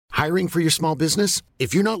Hiring for your small business?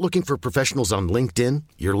 If you're not looking for professionals on LinkedIn,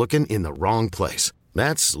 you're looking in the wrong place.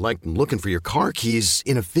 That's like looking for your car keys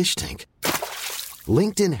in a fish tank.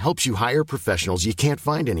 LinkedIn helps you hire professionals you can't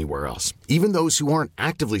find anywhere else, even those who aren't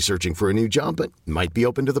actively searching for a new job but might be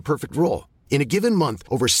open to the perfect role. In a given month,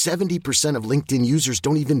 over 70% of LinkedIn users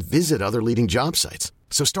don't even visit other leading job sites.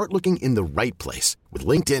 So start looking in the right place. With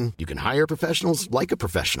LinkedIn, you can hire professionals like a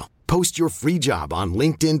professional. Post your free job on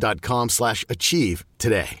linkedin.com/achieve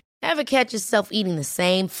today. Ever catch yourself eating the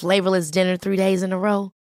same flavorless dinner 3 days in a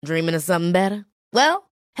row? Dreaming of something better?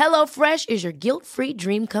 Well, HelloFresh is your guilt-free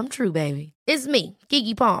dream come true, baby. It's me,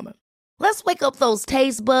 Keke Palmer. Let's wake up those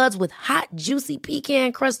taste buds with hot, juicy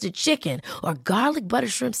pecan-crusted chicken or garlic butter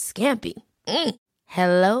shrimp scampi.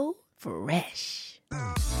 Hello Fresh.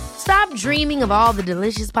 Stop dreaming of all the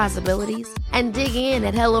delicious possibilities and dig in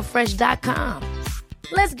at HelloFresh.com.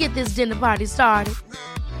 Let's get this dinner party started.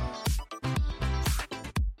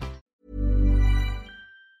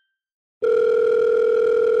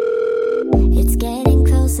 It's getting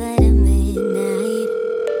closer to midnight.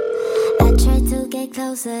 I try to get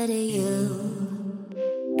closer to you.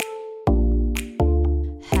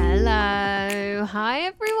 Hello. Hi,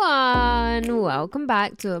 everyone. Welcome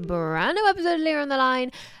back to a brand new episode of Leah on the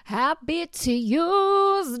Line. Happy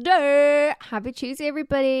Tuesday. Happy Tuesday,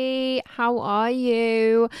 everybody. How are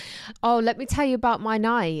you? Oh, let me tell you about my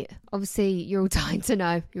night. Obviously, you're all dying to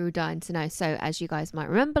know. So, as you guys might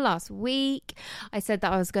remember, last week, I said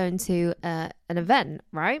that I was going to an event,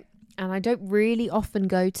 right? And I don't really often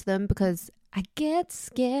go to them because I get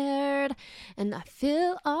scared and I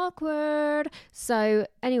feel awkward. So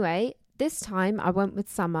anyway, this time I went with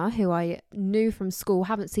Summer, who I knew from school,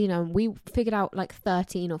 haven't seen her, and we figured out like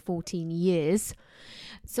 13 or 14 years.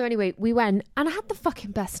 So anyway, we went and I had the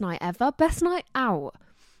fucking best night ever. Best night out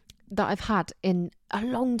that I've had in a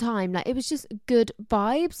long time. Like, it was just good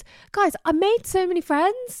vibes. Guys, I made so many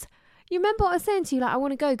friends. You remember what I was saying to you? Like, I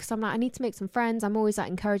want to go because I'm like, I need to make some friends. I'm always like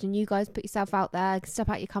encouraging you guys, put yourself out there, step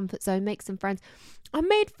out your comfort zone, make some friends. I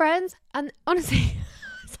made friends, and honestly,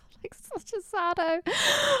 I sound like such a saddo.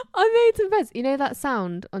 I made some friends. You know that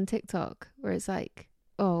sound on TikTok where it's like,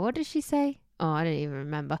 oh, what did she say? Oh, I don't even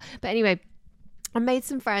remember. But anyway, I made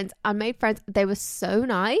some friends. They were so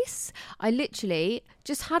nice. I literally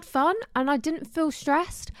just had fun and I didn't feel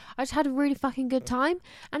stressed. I just had a really fucking good time.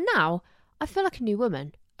 And now I feel like a new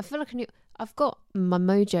woman. I've got my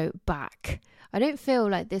mojo back. I don't feel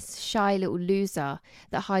like this shy little loser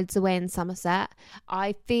that hides away in Somerset.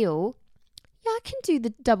 I feel, yeah, I can do the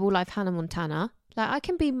double life Hannah Montana. Like, I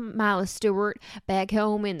can be Mala Stewart back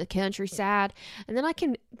home in the countryside, and then I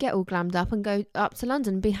can get all glammed up and go up to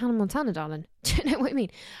London and be Hannah Montana, darling. Do you know what I mean?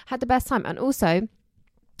 Had the best time. And also,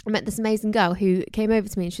 I met this amazing girl who came over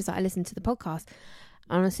to me and she's like, I listened to the podcast.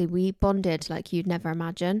 Honestly, we bonded like you'd never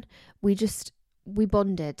imagine. We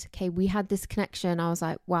bonded. Okay, we had this connection. I was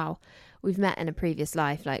like, wow, we've met in a previous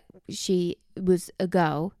life. Like, she was a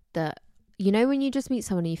girl that, you know, when you just meet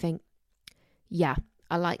someone and you think, yeah,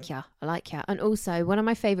 I like ya. And also, one of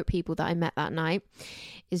my favorite people that I met that night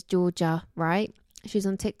is Georgia, right? She's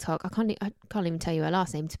on TikTok. I can't even tell you her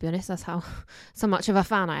last name, to be honest. That's how so much of a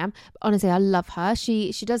fan I am. But honestly, I love her.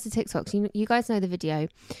 She does the TikToks. You guys know the video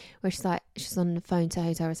where she's on the phone to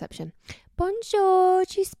hotel reception. Bonjour,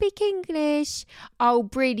 do you speak English? Oh,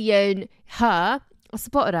 brilliant. Her, I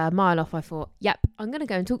spotted her a mile off. I thought, yep, I'm going to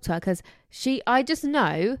go and talk to her because I just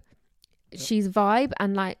know she's vibe.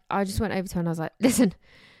 And like, I just went over to her and I was like, listen,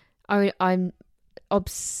 I'm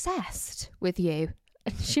obsessed with you.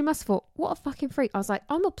 And she must have thought, what a fucking freak. I was like,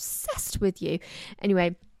 I'm obsessed with you.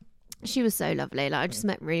 Anyway, she was so lovely. Like, I just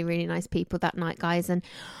met really, really nice people that night, guys. And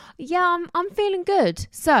yeah, I'm feeling good.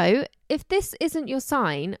 So if this isn't your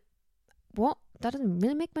sign, what? That doesn't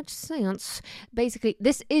really make much sense. Basically,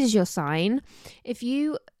 this is your sign. If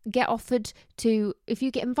you get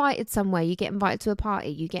invited somewhere, you get invited to a party,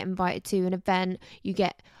 you get invited to an event, you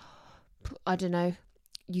get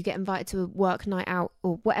invited to a work night out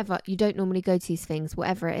or whatever, you don't normally go to these things,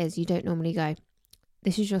 whatever it is, you don't normally go.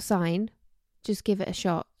 This is your sign. Just give it a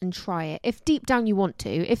shot and try it. If deep down you want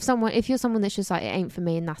to, if you're someone that's just like, it ain't for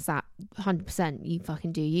me and that's that, 100%, you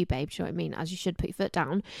fucking do you, babe. Do you know what I mean? As you should, put your foot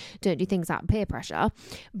down. Don't do things out of peer pressure.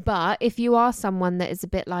 But if you are someone that is a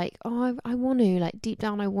bit like, oh, I want to, like deep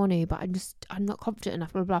down I want to, but I'm not confident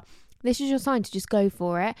enough, blah, blah, blah. This is your sign to just go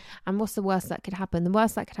for it. And what's the worst that could happen? The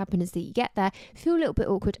worst that could happen is that you get there, feel a little bit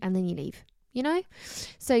awkward, and then you leave, you know?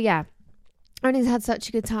 So yeah, Ronnie's had such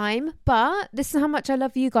a good time. But this is how much I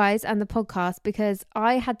love you guys and the podcast, because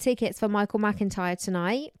I had tickets for Michael McIntyre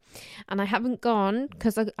tonight and I haven't gone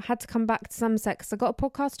because I had to come back to Somerset because I got a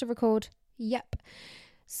podcast to record. Yep.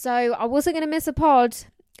 So I wasn't going to miss a pod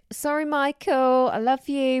sorry, Michael, I love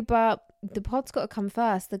you, but the pod's got to come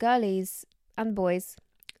first. The girlies and boys,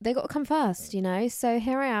 they got to come first, you know? So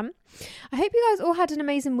here I am. I hope you guys all had an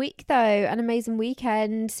amazing week, though, an amazing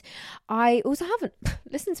weekend. I also haven't,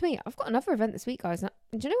 listen to me, I've got another event this week, guys. Do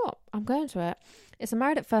you know what? I'm going to it. It's a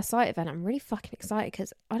Married at First Sight event. I'm really fucking excited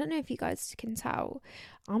because I don't know if you guys can tell,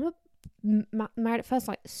 I'm a Married at First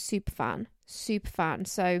Sight super fan.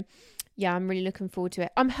 So yeah, I'm really looking forward to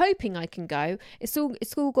it. I'm hoping I can go. It's all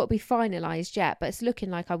got to be finalised yet, but it's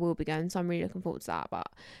looking like I will be going, so I'm really looking forward to that. But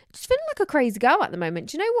just feeling like a crazy girl at the moment.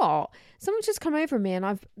 Do you know what? Something's just come over me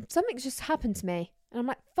and something's just happened to me. And I'm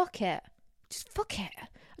like, fuck it. Just fuck it.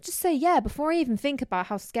 I'll just say yeah before I even think about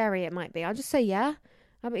how scary it might be. I'll just say yeah.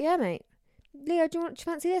 I'll be, yeah, mate. Leo, do you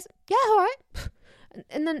fancy this? Yeah, all right.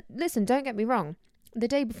 And then, listen, don't get me wrong. The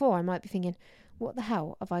day before, I might be thinking, what the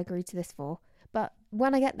hell have I agreed to this for? But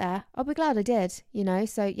when I get there, I'll be glad I did, you know?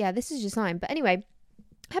 So, yeah, this is your sign. But anyway,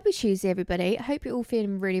 happy Tuesday, everybody. I hope you're all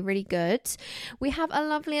feeling really, really good. We have a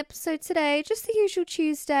lovely episode today. Just the usual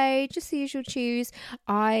Tuesday. Just the usual Tues.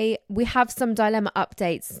 We have some dilemma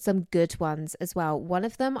updates, some good ones as well. One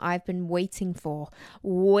of them I've been waiting for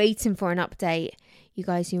an update. You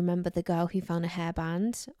guys, you remember the girl who found a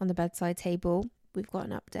hairband on the bedside table? We've got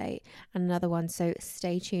an update and another one, so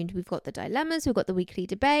stay tuned. We've got the dilemmas, we've got the weekly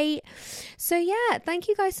debate. So yeah, thank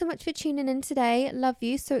you guys so much for tuning in today. Love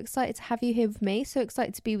you. So excited to have you here with me. So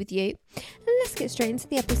excited to be with you. And let's get straight into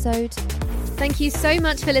the episode. Thank you so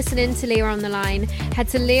much for listening to Leah on the Line. Head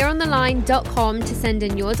to leahontheline.com to send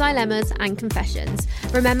in your dilemmas and confessions.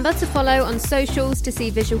 Remember to follow on socials to see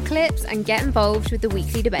visual clips and get involved with the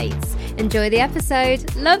weekly debates. Enjoy the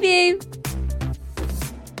episode. Love you.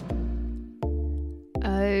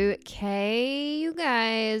 Okay, you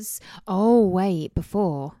guys. Oh, wait,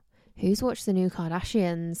 before. Who's watched the new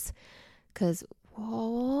Kardashians? Because,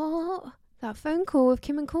 what? That phone call with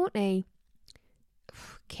Kim and Kourtney.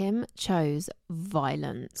 Kim chose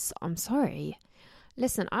violence. I'm sorry.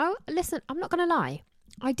 Listen, I'm not going to lie.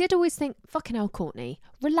 I did always think, fucking hell, Kourtney,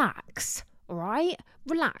 relax, all right?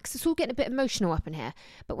 Relax. It's all getting a bit emotional up in here.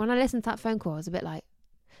 But when I listened to that phone call, I was a bit like,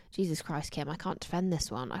 Jesus Christ, Kim, I can't defend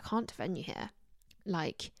this one. I can't defend you here.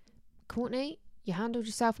 Like, Kourtney, you handled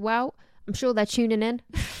yourself well. I'm sure they're tuning in.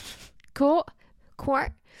 Court,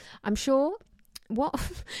 I'm sure. What?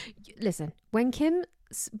 Listen, when Kim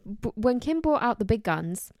brought out the big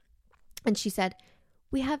guns, and she said,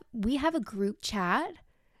 "We have a group chat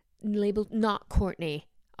labeled not Kourtney."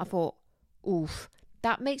 I thought, oof,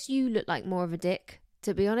 that makes you look like more of a dick,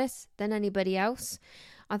 to be honest, than anybody else.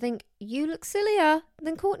 I think you look sillier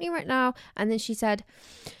than Kourtney right now. And then she said,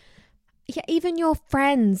 yeah, even your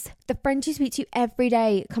friends, the friends you speak to every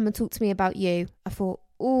day, come and talk to me about you. I thought,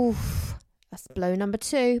 oof, that's blow number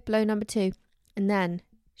two. And then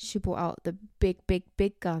she brought out the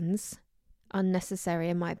big guns. Unnecessary,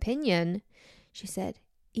 in my opinion. She said,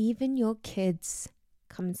 even your kids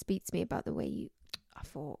come and speak to me about the way you... I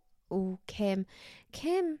thought, oh, Kim,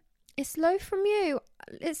 it's low from you.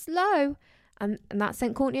 It's low. And that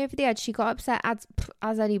sent Kourtney over the edge. She got upset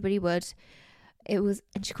as anybody would. And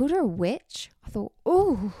she called her a witch. I thought,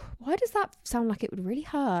 oh, why does that sound like it would really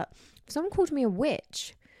hurt? If someone called me a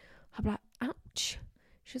witch, I'd be like, ouch.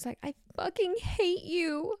 She was like, I fucking hate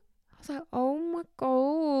you. I was like, oh my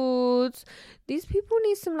God. These people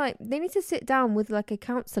need they need to sit down with like a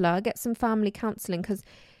counsellor, get some family counselling, because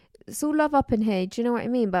it's all love up in here. Do you know what I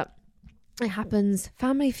mean? But it happens.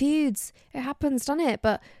 Family feuds. It happens, doesn't it?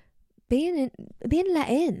 But being let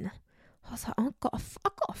in. I was like, I've got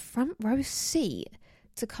a front row seat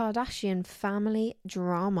to Kardashian family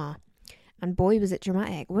drama. And boy, was it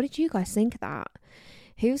dramatic. What did you guys think of that?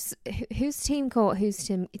 Who's team Kourt? Who's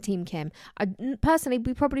team Kim? Personally,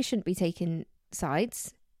 we probably shouldn't be taking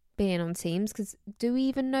sides, being on teams, because do we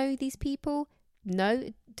even know these people?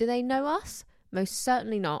 No. Do they know us? Most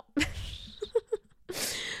certainly not.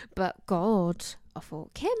 But God, I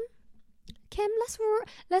thought, Kim,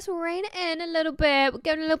 let's rein it in a little bit. We're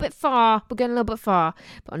going a little bit far. But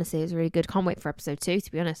honestly, it was really good. Can't wait for episode 2,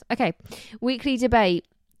 to be honest. Okay, weekly debate.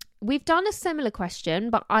 We've done a similar question,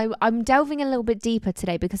 but I'm delving a little bit deeper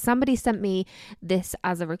today because somebody sent me this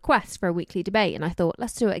as a request for a weekly debate, and I thought,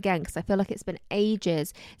 let's do it again because I feel like it's been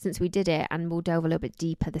ages since we did it, and we'll delve a little bit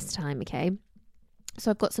deeper this time, okay?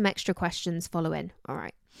 So I've got some extra questions following. All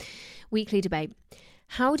right. Weekly debate.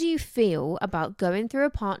 How do you feel about going through a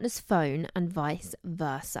partner's phone and vice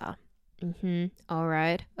versa? All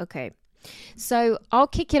right. Okay. So I'll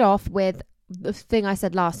kick it off with the thing I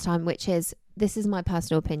said last time, which is, this is my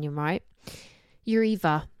personal opinion, right? You're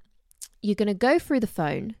going to go through the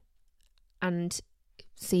phone and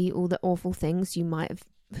see all the awful things you might have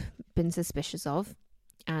been suspicious of.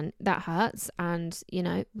 and that hurts, and you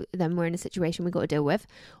know, then we're in a situation we've got to deal with.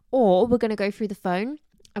 Or we're going to go through the phone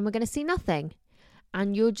and we're going to see nothing,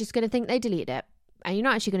 and you're just going to think they deleted it, and you're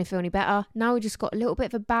not actually going to feel any better. Now we just got a little bit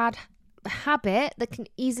of a bad habit that can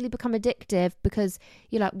easily become addictive, because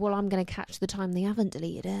you're like, well, I'm going to catch the time they haven't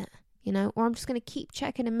deleted it, you know, or I'm just going to keep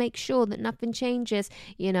checking and make sure that nothing changes,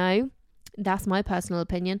 you know. That's my personal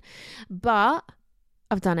opinion, but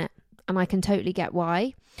I've done it, and I can totally get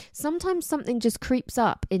why. Sometimes something just creeps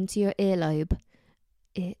up into your earlobe,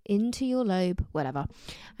 into your lobe, whatever,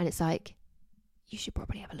 and it's like, you should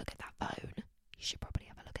probably have a look at that phone. You should probably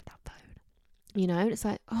have a look at that phone. You know, and it's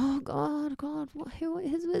like, oh God, who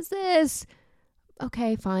is this?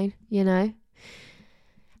 Okay, fine, you know.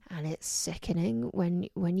 And it's sickening when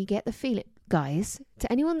you get the feeling, guys,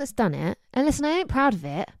 to anyone that's done it, and listen, I ain't proud of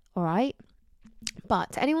it, all right?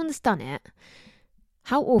 But to anyone that's done it,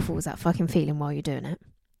 how awful was that fucking feeling while you're doing it?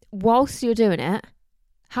 Whilst you're doing it,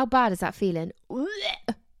 how bad is that feeling?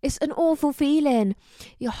 It's an awful feeling.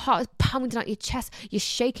 Your heart is pounding out your chest. You're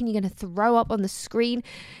shaking. You're going to throw up on the screen.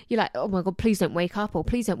 You're like, oh my God, please don't wake up, or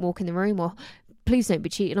please don't walk in the room, or please don't be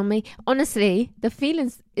cheating on me. Honestly, the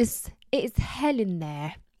feelings it is hell in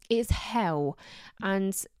there. It is hell.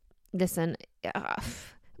 And listen, I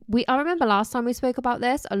remember last time we spoke about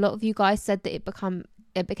this, a lot of you guys said that it became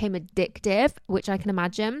addictive, which I can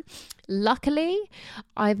imagine. Luckily,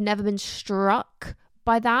 I've never been struck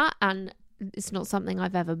by that, and it's not something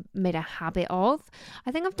I've ever made a habit of.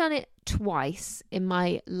 I think I've done it twice in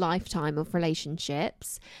my lifetime of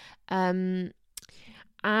relationships. Yeah,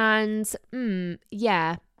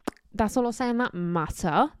 that's all I'll say on that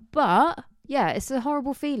matter. But yeah, it's a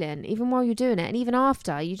horrible feeling, even while you're doing it, and even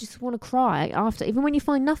after. You just want to cry after. Even when you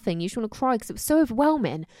find nothing, you just want to cry because it was so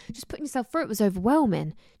overwhelming. Just putting yourself through it was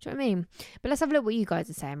overwhelming. Do you know what I mean? But let's have a look what you guys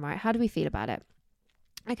are saying, right? How do we feel about it?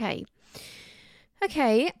 Okay.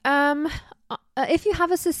 If you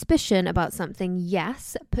have a suspicion about something,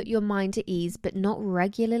 yes, put your mind at ease, but not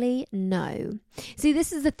regularly, no. See,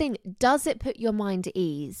 this is the thing. Does it put your mind at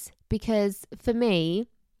ease? Because for me,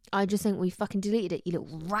 I just think we fucking deleted it, you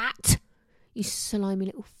little rat. You slimy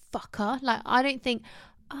little fucker. Like, I don't think,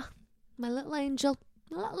 oh, my little angel.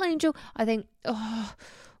 I think, oh,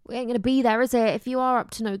 we ain't going to be there, is it? If you are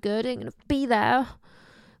up to no good, it ain't going to be there.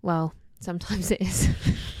 Well, sometimes it is.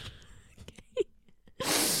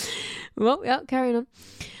 Well, yeah, carrying on.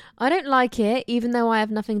 I don't like it, even though I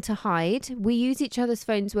have nothing to hide. We use each other's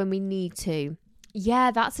phones when we need to.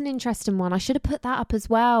 Yeah, that's an interesting one. I should have put that up as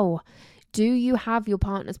well. Do you have your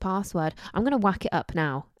partner's password? I'm going to whack it up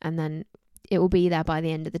now, and then it will be there by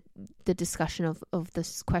the end of the discussion of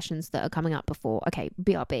the questions that are coming up before. Okay,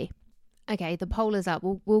 BRB. Okay, the poll is up.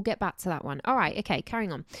 We'll get back to that one. All right, okay,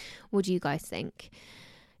 carrying on. What do you guys think?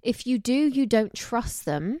 If you don't trust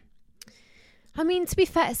them. I mean, to be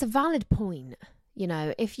fair, it's a valid point. You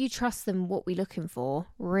know, if you trust them, what we're looking for,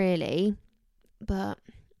 really. But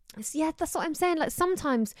yeah, that's what I'm saying. Like,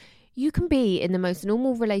 sometimes you can be in the most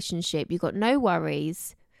normal relationship. You've got no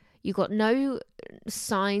worries. You've got no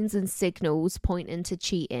signs and signals pointing to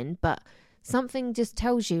cheating. But something just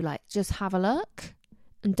tells you, like, just have a look.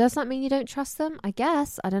 And does that mean you don't trust them? I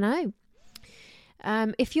guess. I don't know.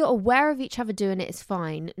 If you're aware of each other doing it, it's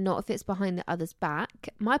fine. Not if it's behind the other's back.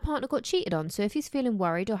 My partner got cheated on, so if he's feeling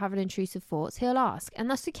worried or having intrusive thoughts, he'll ask. And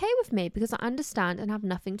that's okay with me because I understand and have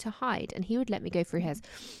nothing to hide. And he would let me go through his.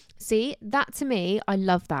 See, that to me, I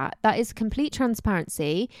love that. That is complete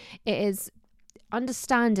transparency. It is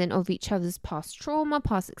understanding of each other's past trauma,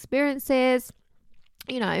 past experiences,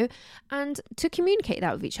 you know, and to communicate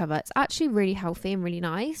that with each other. It's actually really healthy and really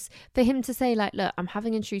nice for him to say, like, look, I'm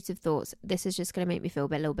having intrusive thoughts. This is just going to make me feel a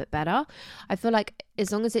little bit better. I feel like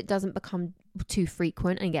as long as it doesn't become too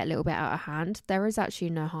frequent and get a little bit out of hand, there is actually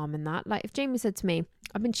no harm in that. Like, if Jamie said to me,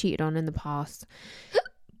 I've been cheated on in the past.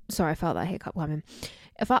 Sorry, I felt that hiccup coming.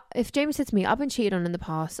 If Jamie said to me, I've been cheated on in the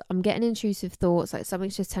past, I'm getting intrusive thoughts, like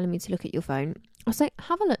something's just telling me to look at your phone, I'll say,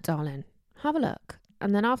 have a look, darling. Have a look.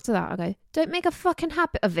 And then after that, I go, don't make a fucking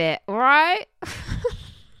habit of it, all right?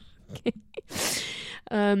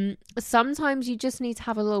 Sometimes you just need to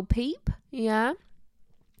have a little peep, yeah?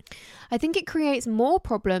 I think it creates more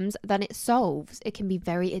problems than it solves. It can be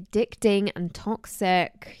very addicting and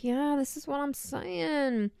toxic. Yeah, this is what I'm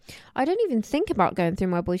saying. I don't even think about going through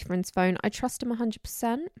my boyfriend's phone. I trust him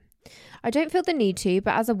 100%. I don't feel the need to,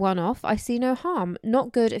 but as a one-off, I see no harm.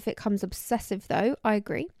 Not good if it comes obsessive, though. I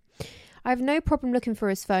agree. I have no problem looking for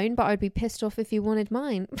his phone, but I'd be pissed off if he wanted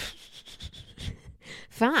mine.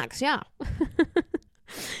 Facts, yeah.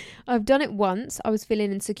 I've done it once. I was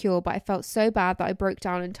feeling insecure, but I felt so bad that I broke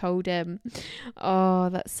down and told him. Oh,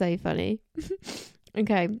 that's so funny.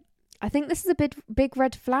 Okay. I think this is a big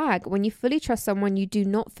red flag. When you fully trust someone, you do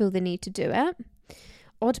not feel the need to do it.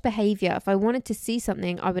 Odd behavior. If I wanted to see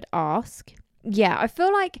something, I would ask. Yeah, I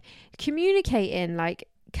feel like communicating, like,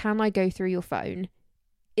 can I go through your phone,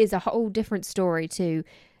 is a whole different story to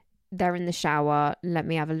they're in the shower, let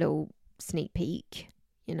me have a little sneak peek,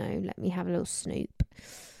 you know, let me have a little snoop.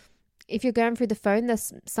 If you're going through the phone,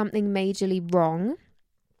 there's something majorly wrong.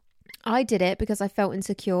 I did it because I felt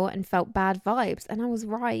insecure and felt bad vibes, and I was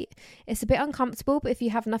right. It's a bit uncomfortable, but if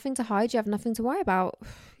you have nothing to hide, you have nothing to worry about.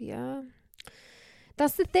 Yeah.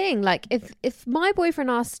 That's the thing. Like, if my boyfriend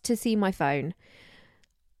asked to see my phone,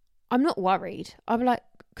 I'm not worried. I'll be like,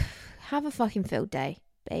 have a fucking field day,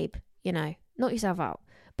 babe. You know, knock yourself out.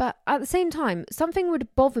 But at the same time, something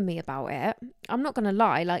would bother me about it. I'm not going to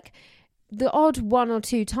lie. Like, the odd 1 or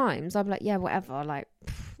 2 times, I'd be like, yeah, whatever. Like,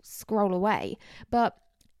 scroll away. But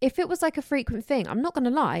if it was like a frequent thing, I'm not going to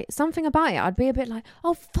lie. Something about it, I'd be a bit like,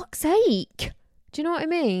 oh, fuck's sake. Do you know what I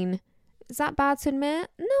mean? Is that bad to admit?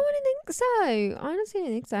 No, I don't think so. I honestly don't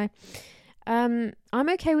think so. I'm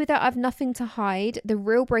okay with that. I've nothing to hide. The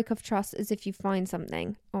real break of trust is if you find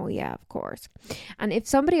something. Oh yeah, of course. And if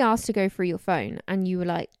somebody asked to go through your phone and you were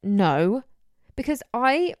like, no, because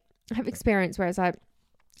I have experience where it's like,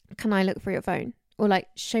 can I look through your phone? Or like,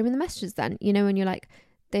 show me the messages then. You know, when you're like,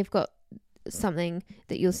 they've got something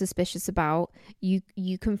that you're suspicious about, you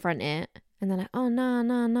confront it. And they're like, oh,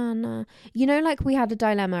 nah. You know, like we had a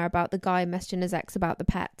dilemma about the guy messaging his ex about the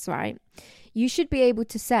pets, right? You should be able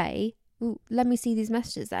to say, ooh, let me see these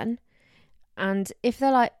messages then. And if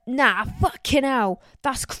they're like, nah, fucking hell,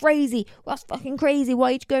 that's crazy. That's fucking crazy. Why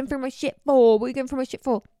are you going through my shit for? What are you going through my shit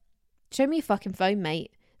for? Show me your fucking phone,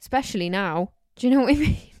 mate. Especially now. Do you know what I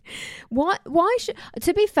mean? Why should,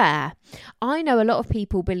 to be fair, I know a lot of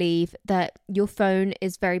people believe that your phone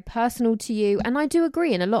is very personal to you, and I do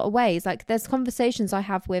agree in a lot of ways. Like, there's conversations I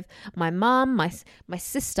have with my mum, my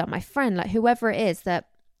sister, my friend, like whoever it is, that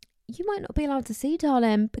you might not be allowed to see,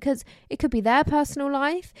 darling, because it could be their personal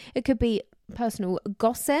life, it could be personal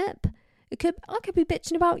gossip, I could be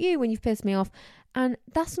bitching about you when you've pissed me off, and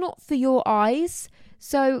that's not for your eyes.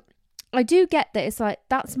 So I do get that it's like,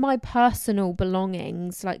 that's my personal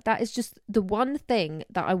belongings. Like, that is just the one thing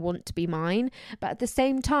that I want to be mine. But at the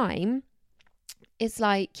same time, it's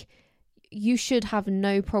like, you should have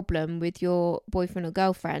no problem with your boyfriend or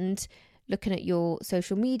girlfriend looking at your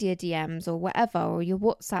social media DMs or whatever, or your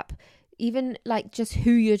WhatsApp, even like just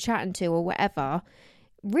who you're chatting to or whatever.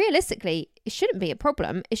 Realistically, it shouldn't be a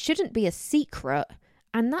problem. It shouldn't be a secret.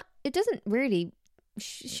 And that it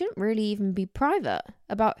shouldn't really even be private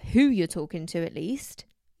about who you're talking to, at least,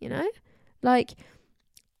 you know? Like,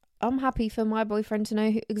 I'm happy for my boyfriend to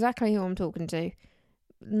know exactly who I'm talking to.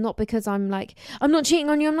 Not because I'm like, I'm not cheating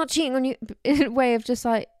on you, in a way of just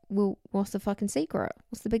like, well, what's the fucking secret?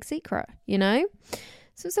 What's the big secret, you know?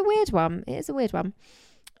 So it's a weird one. It is a weird one.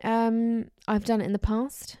 I've done it in the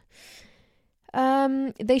past.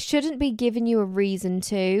 They shouldn't be giving you a reason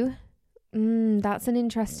to. That's an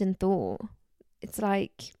interesting thought. It's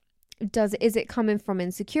like, is it coming from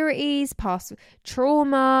insecurities, past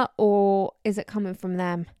trauma, or is it coming from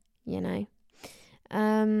them, you know?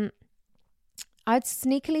 I'd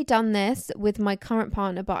sneakily done this with my current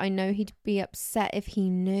partner, but I know he'd be upset if he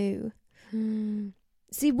knew.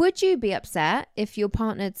 See, would you be upset if your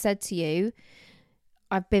partner had said to you,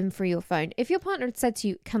 I've been through your phone? If your partner had said to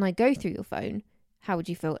you, can I go through your phone? How would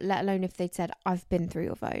you feel? Let alone if they'd said, I've been through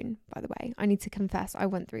your phone, by the way. I need to confess, I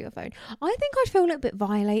went through your phone. I think I'd feel a little bit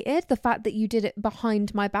violated, the fact that you did it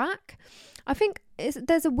behind my back. I think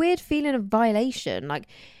there's a weird feeling of violation. Like,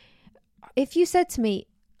 if you said to me,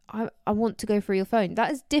 I want to go through your phone,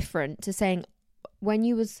 that is different to saying, when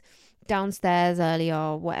you was downstairs earlier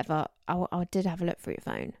or whatever, I did have a look through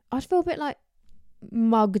your phone. I'd feel a bit like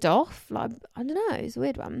mugged off. Like, I don't know, it's a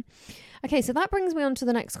weird one. Okay, so that brings me on to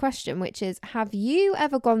the next question, which is, have you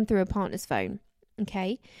ever gone through a partner's phone?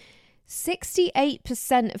 Okay,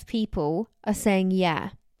 68% of people are saying yeah,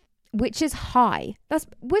 which is high.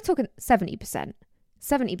 We're talking 70%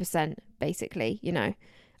 basically, you know.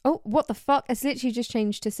 Oh, what the fuck? It's literally just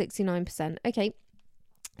changed to 69%. Okay,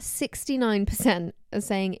 69% are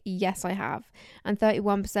saying yes, I have, and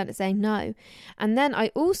 31% are saying no. And then I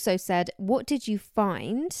also said, what did you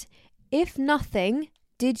find? If nothing,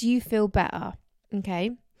 did you feel better? Okay,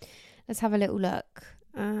 let's have a little look.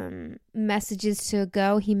 Messages to a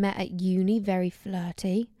girl he met at uni, very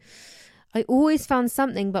flirty. I always found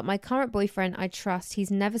something, but my current boyfriend I trust. He's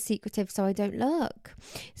never secretive, so I don't look.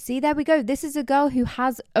 See, there we go. This is a girl who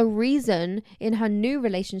has a reason in her new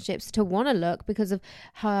relationships to want to look because of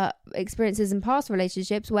her experiences in past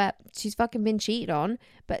relationships where she's fucking been cheated on,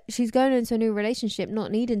 but she's going into a new relationship not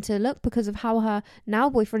needing to look because of how her now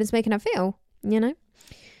boyfriend is making her feel, you know?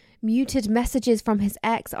 Muted messages from his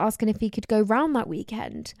ex asking if he could go round that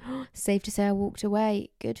weekend. Safe to say I walked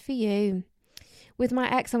away. Good for you. With my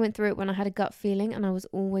ex, I went through it when I had a gut feeling and I was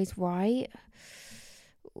always right.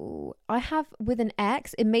 Ooh, I have with an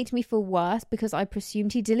ex, it made me feel worse because I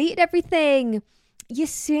presumed he deleted everything. You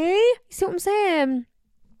see? You see what I'm saying?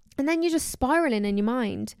 And then you're just spiraling in your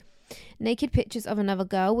mind. Naked pictures of another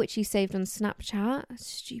girl, which he saved on Snapchat.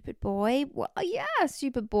 Stupid boy. What? Yeah,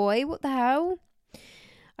 stupid boy. What the hell?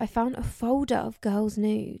 I found a folder of girls'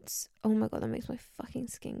 nudes. Oh my God, that makes my fucking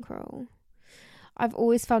skin crawl. I've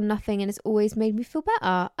always found nothing and it's always made me feel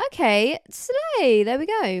better. Okay, slay. There we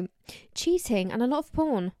go. Cheating and a lot of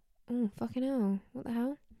porn. Oh, fucking hell. What the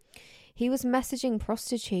hell? He was messaging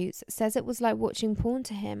prostitutes. Says it was like watching porn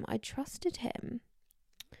to him. I trusted him.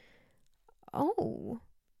 Oh,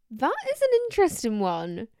 that is an interesting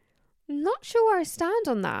one. I'm not sure where I stand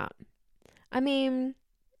on that. I mean,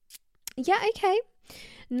 yeah, okay.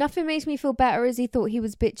 Nothing makes me feel better as he thought he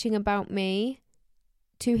was bitching about me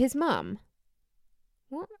to his mum.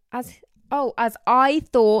 What? As I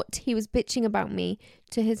thought he was bitching about me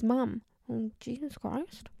to his mum. Oh, Jesus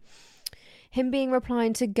Christ. Him being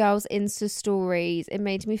replying to girls' Insta stories. It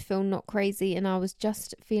made me feel not crazy and I was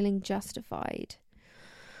just feeling justified.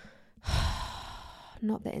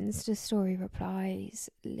 Not the Insta story replies.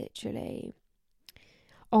 Literally.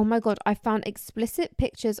 Oh my God. I found explicit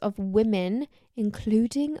pictures of women,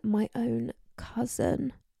 including my own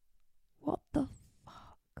cousin. What the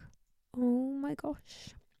Oh my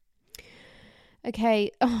gosh.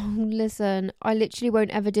 Okay. Oh, listen. I literally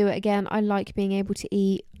won't ever do it again. I like being able to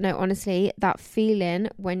eat. No, honestly, that feeling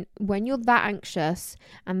when you're that anxious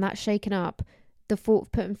and that shaken up, the thought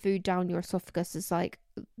of putting food down your esophagus is like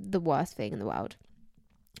the worst thing in the world.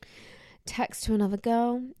 Text to another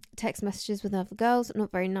girl. Text messages with other girls.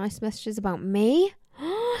 Not very nice messages about me.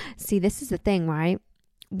 See, this is the thing, right?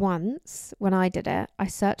 Once, when I did it, I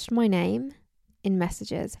searched my name in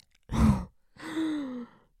messages.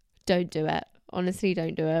 Don't do it. Honestly,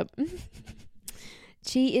 don't do it.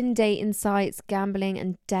 Cheating, dating sites, gambling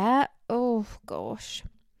and debt. Oh gosh.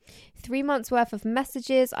 3 months worth of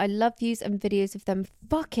messages, I love yous and videos of them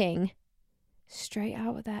fucking. Straight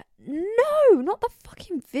out of that. No, not the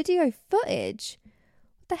fucking video footage.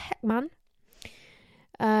 What the heck, man?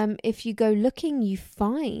 If you go looking, you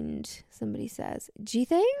find, somebody says. Do you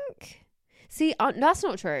think? See, that's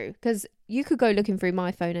not true because you could go looking through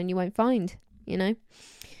my phone and you won't find, you know?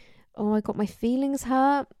 Oh, I got my feelings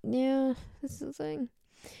hurt. Yeah, this is the thing.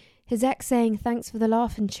 His ex saying, thanks for the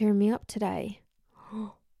laugh and cheering me up today.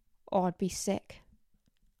 Oh, I'd be sick.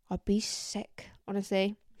 I'd be sick,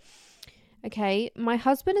 honestly. Okay, my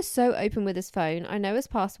husband is so open with his phone. I know his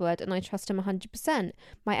password and I trust him 100%.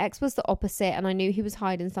 My ex was the opposite and I knew he was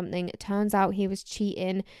hiding something. It turns out he was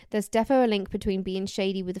cheating. There's defo a link between being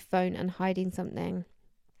shady with the phone and hiding something.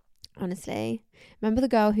 Honestly. Remember the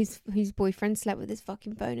girl whose boyfriend slept with his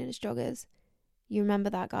fucking phone in his joggers? You remember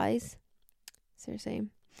that, guys? Seriously.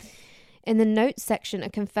 In the notes section, a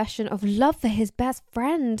confession of love for his best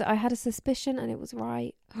friend. I had a suspicion and it was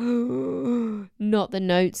right. Not the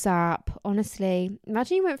notes app. Honestly,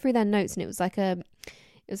 imagine you went through their notes and it was like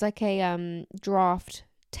a draft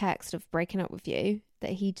text of breaking up with you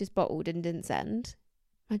that he just bottled and didn't send.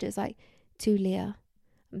 I just like, to Leah,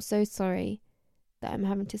 I'm so sorry that I'm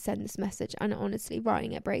having to send this message, and honestly,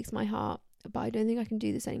 writing it breaks my heart, but I don't think I can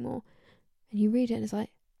do this anymore. And you read it and it's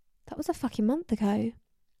like, that was a fucking month ago.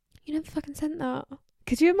 You never fucking sent that.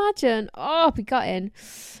 Could you imagine? Oh, I'd be gutting.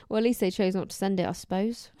 Well, at least they chose not to send it, I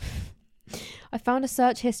suppose. I found a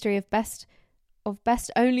search history of best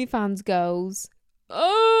OnlyFans girls.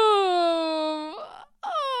 Oh,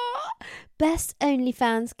 best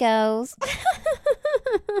OnlyFans girls.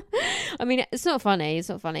 I mean, it's not funny. It's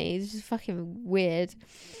not funny. It's just fucking weird.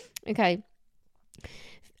 Okay.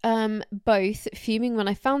 Both fuming when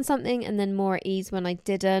I found something and then more at ease when I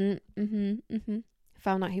didn't.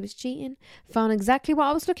 Found out he was cheating. Found exactly what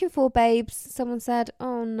I was looking for, babes. Someone said,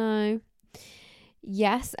 oh no.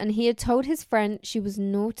 Yes, and he had told his friend she was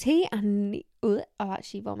naughty and I'll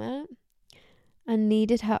actually vomit. And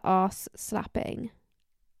needed her ass slapping.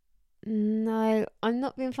 No, I'm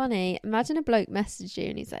not being funny. Imagine a bloke messaged you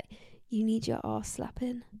and he's like, you need your ass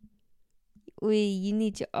slapping. You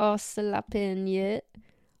need your ass slapping, yeah?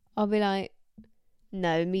 I'll be like,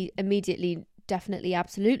 no, immediately definitely,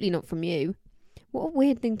 absolutely not from you. What a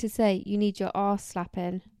weird thing to say. You need your arse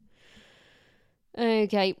slapping.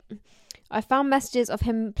 Okay. I found messages of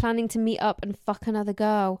him planning to meet up and fuck another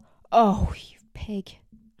girl. Oh, you pig.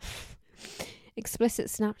 Explicit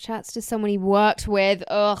Snapchats to someone he worked with.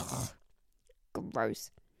 Ugh.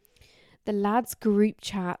 Gross. The lads' group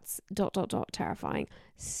chats. ... Terrifying.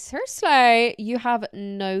 Seriously, you have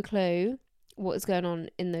no clue what is going on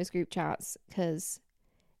in those group chats, because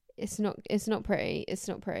it's not pretty. It's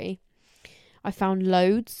not pretty. I found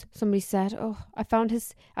loads. Somebody said, "Oh, I found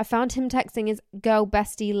him texting his girl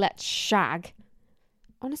bestie. Let's shag."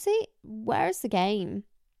 Honestly, where is the game?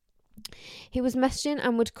 He was messaging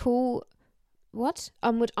and would call. What?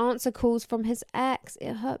 Would answer calls from his ex.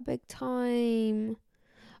 It hurt big time.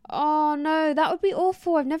 Oh no, that would be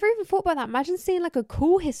awful. I've never even thought about that. Imagine seeing like a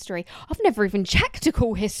call history. I've never even checked a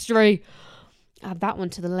call history. Add that one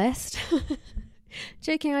to the list.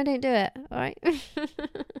 Joking, I don't do it. All right.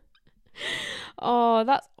 Oh,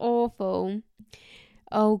 that's awful.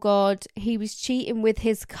 Oh God, he was cheating with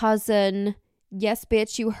his cousin. Yes,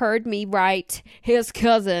 bitch, you heard me right. His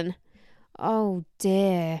cousin. Oh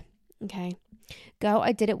dear. Okay. Girl,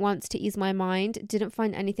 I did it once to ease my mind. Didn't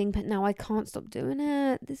find anything, but now I can't stop doing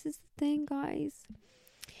it. This is the thing, guys.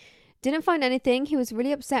 Didn't find anything. He was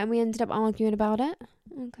really upset and we ended up arguing about it.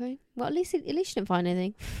 Okay. Well, at least you didn't find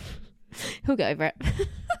anything. He'll get over it.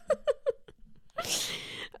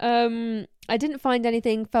 I didn't find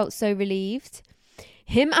anything. Felt so relieved.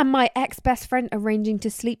 Him and my ex-best friend arranging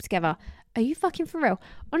to sleep together. Are you fucking for real?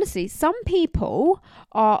 Honestly, some people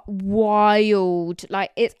are wild.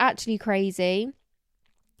 Like, it's actually crazy.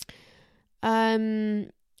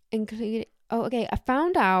 Including, I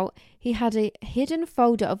found out he had a hidden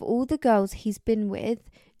folder of all the girls he's been with,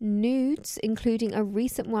 nudes, including a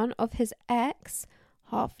recent one of his ex,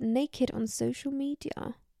 half naked on social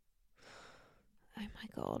media. Oh my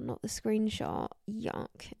God, not the screenshot.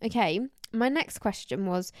 Yuck. Okay, my next question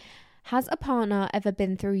was, has a partner ever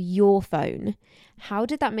been through your phone? How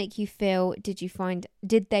did that make you feel? Did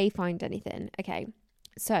they find anything? Okay,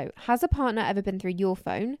 so has a partner ever been through your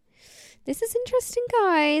phone? This is interesting,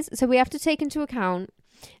 guys. So we have to take into account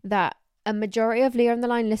that a majority of Leah on the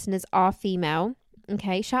Line listeners are female.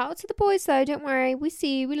 Okay, shout out to the boys though. Don't worry, we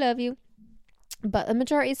see you, we love you. But the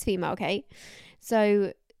majority is female. Okay,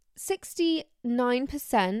 so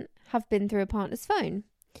 69% have been through a partner's phone,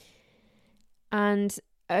 and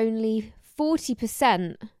only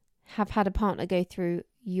 40% have had a partner go through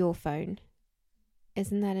your phone.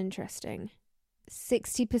 Isn't that interesting?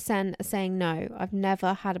 60% are saying no, I've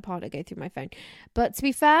never had a partner go through my phone. But to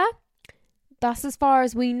be fair, that's as far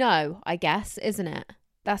as we know, I guess, isn't it?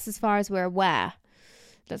 That's as far as we're aware.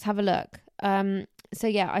 Let's have a look. So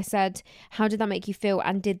yeah, I said, how did that make you feel?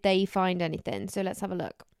 And did they find anything? So let's have a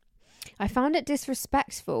look. I found it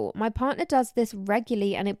disrespectful. My partner does this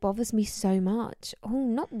regularly and it bothers me so much. Oh,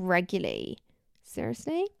 not regularly.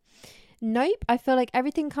 Seriously? Nope. I feel like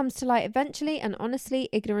everything comes to light eventually, and honestly,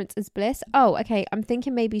 ignorance is bliss. Oh, okay. I'm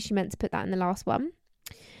thinking maybe she meant to put that in the last one.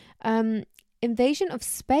 Invasion of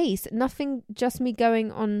space. Nothing, just me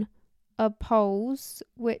going on polls,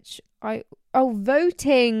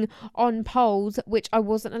 voting on polls, which I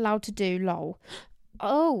wasn't allowed to do. Lol.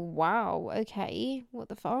 Oh, wow. Okay. What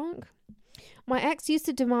the fuck? My ex used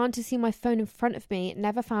to demand to see my phone in front of me.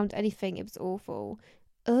 Never found anything. It was awful.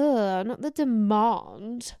 Ugh, not the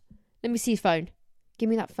demand. Let me see your phone. Give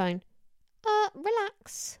me that phone.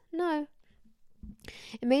 Relax. No.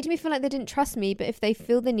 It made me feel like they didn't trust me, but if they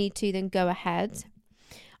feel the need to, then go ahead.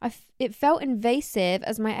 It felt invasive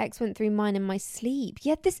as my ex went through mine in my sleep.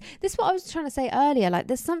 Yeah, this is what I was trying to say earlier. Like,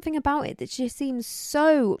 there's something about it that just seems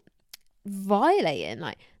so violating.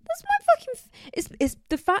 Like, that's my fucking... It's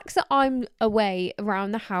the facts that I'm away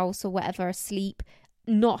around the house or whatever, asleep,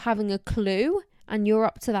 not having a clue, and you're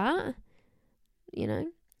up to that, you know?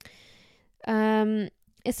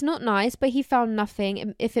 It's not nice, but he found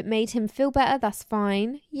nothing. If it made him feel better, that's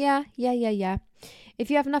fine. Yeah. If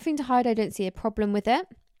you have nothing to hide, I don't see a problem with it.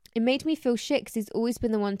 It made me feel shit because he's always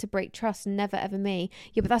been the one to break trust, never ever me.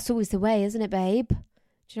 Yeah, but that's always the way, isn't it, babe? Do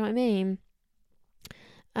you know what I mean?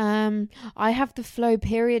 I have the Flow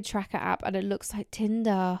period tracker app and it looks like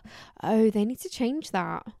Tinder. Oh, they need to change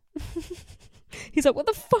that. He's like, what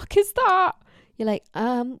the fuck is that? You're like,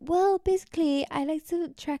 well, basically, I like to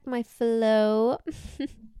track my flow.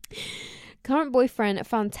 Current boyfriend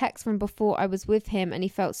found texts from before I was with him and he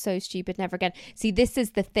felt so stupid, never again. See, this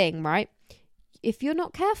is the thing, right? if you're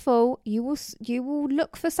not careful, you will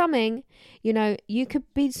look for something. You know, you could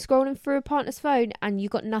be scrolling through a partner's phone and you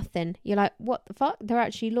got nothing. You're like, what the fuck? They're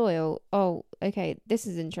actually loyal. Oh, okay, this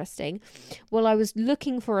is interesting. Well, I was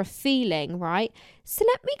looking for a feeling, right? So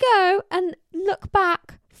let me go and look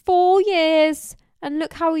back 4 years and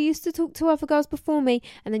look how we used to talk to other girls before me.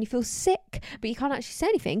 And then you feel sick, but you can't actually say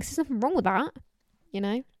anything because there's nothing wrong with that, you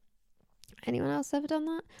know? Anyone else ever done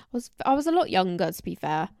that? I was a lot younger, to be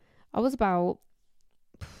fair. I was about,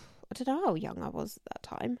 I don't know how young I was at that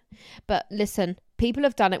time. But listen, people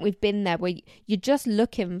have done it. We've been there where you're just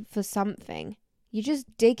looking for something. You're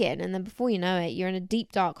just digging. And then before you know it, you're in a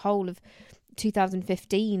deep, dark hole of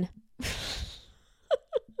 2015.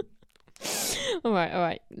 All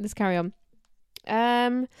right. Let's carry on.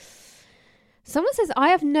 Someone says, I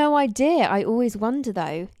have no idea. I always wonder,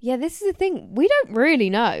 though. Yeah, this is the thing. We don't really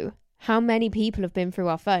know how many people have been through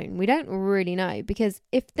our phone. We don't really know, because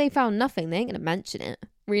if they found nothing, they ain't going to mention it,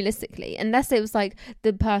 realistically. Unless it was like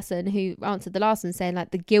the person who answered the last one saying like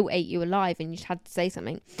the guilt ate you alive and you just had to say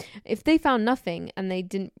something. If they found nothing and they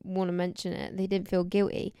didn't want to mention it, they didn't feel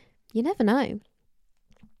guilty, you never know.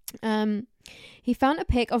 He found a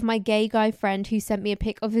pic of my gay guy friend who sent me a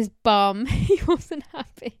pic of his bum. He wasn't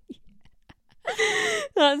happy.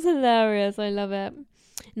 That's hilarious. I love it.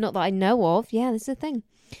 Not that I know of. Yeah, this is the thing.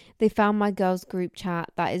 They found my girls group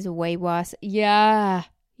chat. That is way worse. Yeah,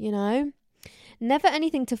 you know. Never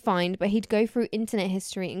anything to find, but he'd go through internet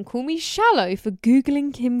history and call me shallow for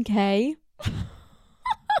Googling Kim K. I'm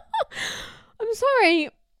sorry.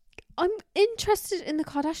 I'm interested in the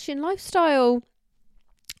Kardashian lifestyle.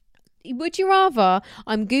 Would you rather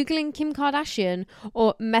I'm Googling Kim Kardashian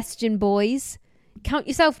or messaging boys? Count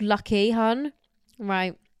yourself lucky, hun.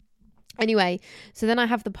 Right. Anyway, so then I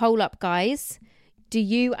have the poll up, guys. Do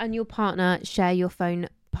you and your partner share your phone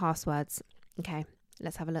passwords? Okay,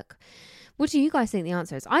 let's have a look. What do you guys think the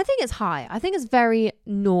answer is? I think it's high. I think it's very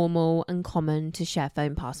normal and common to share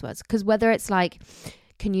phone passwords. Because whether it's like,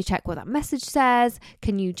 can you check what that message says?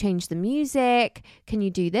 Can you change the music? Can you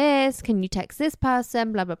do this? Can you text this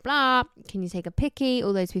person? Blah, blah, blah. Can you take a picky?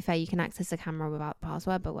 Although, to be fair, you can access the camera without the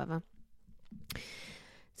password, but whatever.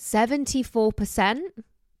 74%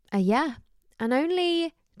 are yeah. And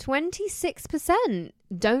only 26%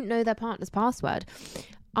 don't know their partner's password.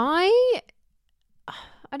 I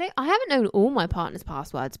haven't known all my partner's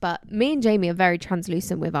passwords, but me and Jamie are very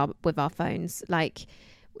translucent with our phones. Like,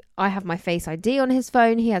 I have my Face ID on his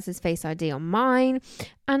phone, he has his Face ID on mine,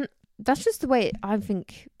 and that's just the way I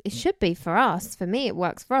think it should be for us. For me, it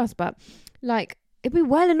works for us, but like, it'd be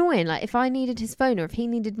well annoying, like if I needed his phone or if he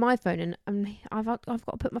needed my phone, and I've got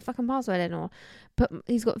to put my fucking password in, or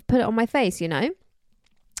he's got to put it on my face, you know.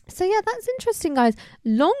 So yeah, that's interesting, guys.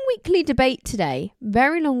 Long weekly debate today.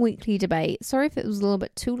 Very long weekly debate. Sorry if it was a little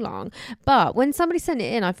bit too long. But when somebody sent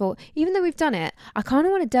it in, I thought, even though we've done it, I kind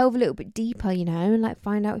of want to delve a little bit deeper, you know, and like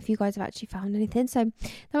find out if you guys have actually found anything. So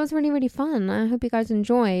that was really, really fun. I hope you guys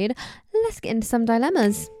enjoyed. Let's get into some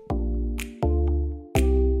dilemmas.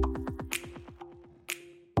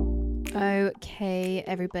 Okay,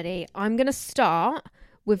 everybody. I'm going to start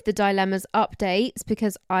with the dilemmas updates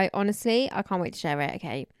because I can't wait to share it.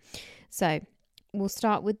 Okay, so we'll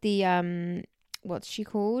start with the what's she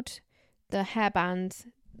called, the hairband.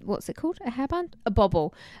 What's it called? A hairband? A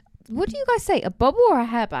bobble. What do you guys say, a bobble or a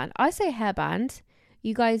hairband? I say hairband.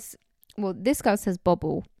 You guys, well, this girl says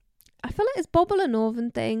bobble. I feel like it's bobble a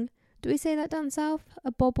northern thing. Do we say that down south?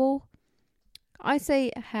 A bobble? I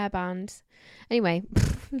say hairband. Anyway,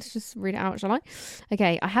 let's just read it out, shall I?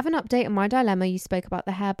 Okay, I have an update on my dilemma. You spoke about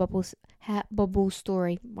the hair bubble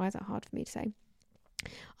story. Why is that hard for me to say?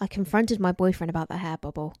 I confronted my boyfriend about the hair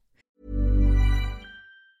bubble.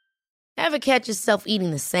 Ever catch yourself eating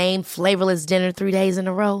the same flavorless dinner 3 days in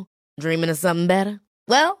a row? Dreaming of something better?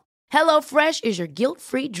 Well, HelloFresh is your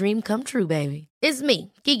guilt-free dream come true, baby. It's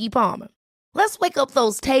me, Keke Palmer. Let's wake up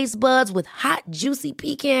those taste buds with hot, juicy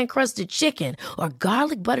pecan-crusted chicken or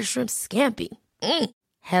garlic butter shrimp scampi.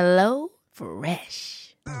 Hello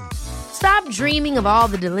Fresh. Stop dreaming of all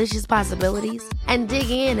the delicious possibilities and dig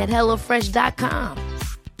in at HelloFresh.com.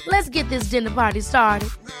 Let's get this dinner party started.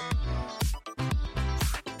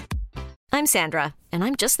 I'm Sandra, and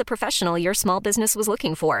I'm just the professional your small business was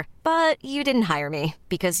looking for. But you didn't hire me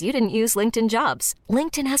because you didn't use LinkedIn Jobs.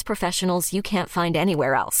 LinkedIn has professionals you can't find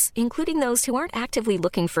anywhere else, including those who aren't actively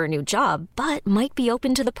looking for a new job, but might be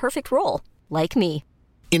open to the perfect role, like me.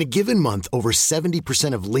 In a given month, over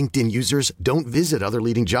 70% of LinkedIn users don't visit other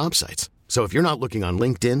leading job sites. So if you're not looking on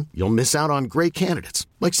LinkedIn, you'll miss out on great candidates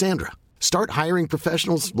like Sandra. Start hiring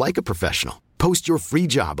professionals like a professional. Post your free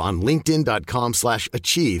job on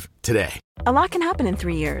linkedin.com/achieve today. A lot can happen in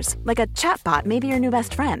 3 years, like a chatbot may be your new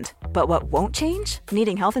best friend. But what won't change?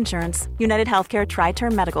 Needing health insurance. United Healthcare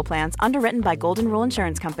Tri-Term Medical Plans, underwritten by Golden Rule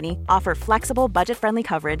Insurance Company, offer flexible, budget-friendly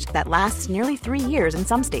coverage that lasts nearly 3 years in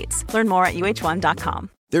some states. Learn more at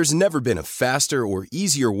uh1.com. There's never been a faster or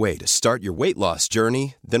easier way to start your weight loss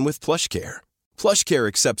journey than with PlushCare. PlushCare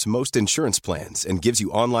accepts most insurance plans and gives you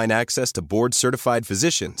online access to board-certified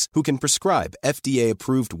physicians who can prescribe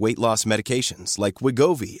FDA-approved weight loss medications like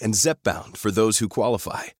Wegovy and Zepbound for those who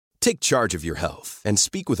qualify. Take charge of your health and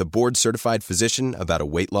speak with a board-certified physician about a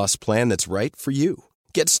weight loss plan that's right for you.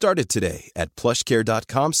 Get started today at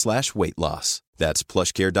plushcare.com/weight loss. That's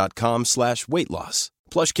plushcare.com/weight loss.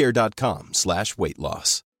 plushcare.com/weight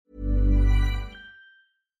loss.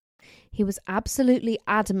 He was absolutely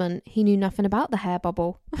adamant he knew nothing about the hair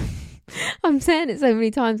bubble. I'm saying it so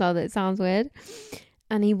many times now that it sounds weird.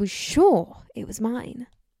 And he was sure it was mine.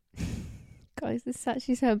 Guys, this is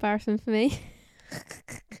actually so embarrassing for me.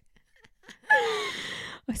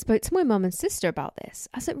 I spoke to my mum and sister about this,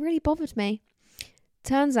 as it really bothered me.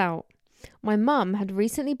 Turns out, my mum had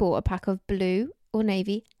recently bought a pack of blue or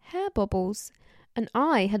navy hair bubbles, and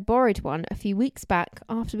I had borrowed one a few weeks back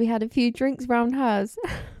after we had a few drinks round hers.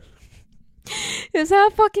 It was her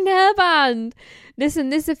fucking hairband. Listen,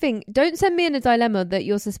 this is the thing. Don't send me in a dilemma that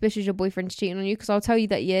you're suspicious your boyfriend's cheating on you, because I'll tell you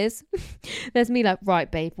that he is. There's me like,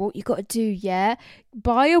 right, babe, what you got to do, yeah?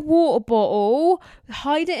 Buy a water bottle,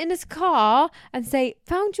 hide it in his car, and say,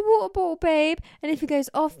 found your water bottle, babe. And if he goes,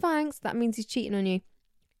 oh, thanks, that means he's cheating on you.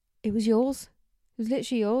 It was yours. It was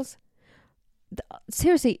literally yours.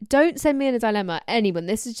 Seriously, don't send me in a dilemma. Anyone.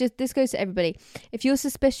 This goes to everybody. If you're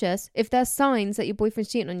suspicious, if there's signs that your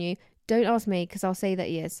boyfriend's cheating on you, don't ask me, because I'll say that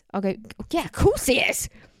he is. I'll go, yeah, of course he is.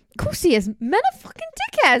 Of course he is. Men are fucking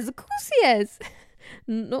dickheads. Of course he is.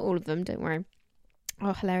 Not all of them, don't worry.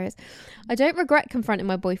 Oh, hilarious. I don't regret confronting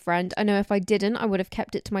my boyfriend. I know if I didn't, I would have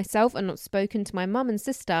kept it to myself and not spoken to my mum and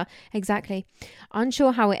sister. Exactly.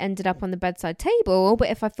 Unsure how it ended up on the bedside table, but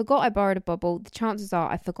if I forgot I borrowed a bubble, the chances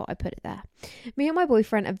are I forgot I put it there. Me and my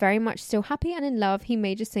boyfriend are very much still happy and in love. He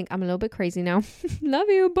may just think I'm a little bit crazy now. Love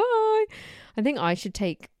you, bye. I think I should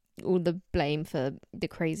take all the blame for the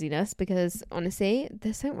craziness, because honestly,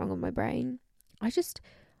 there's something wrong with my brain. I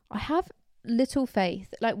have little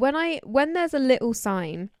faith. Like when there's a little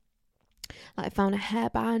sign, like I found a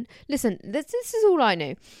hairband. Listen, this is all I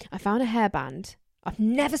knew. I found a hairband. I've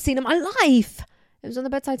never seen it in my life. It was on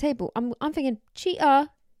the bedside table. I'm thinking, cheater.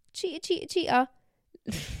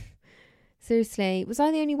 Seriously, was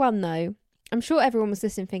I the only one though? I'm sure everyone was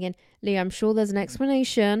listening thinking, Leah, I'm sure there's an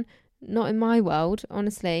explanation. Not in my world,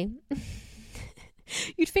 honestly.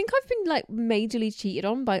 You'd think I've been like majorly cheated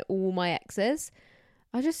on by all my exes.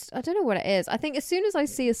 I don't know what it is. I think as soon as I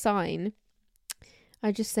see a sign,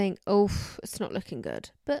 I just think, oh, it's not looking good.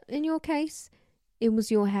 But in your case, it was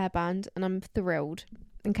your hairband, and I'm thrilled.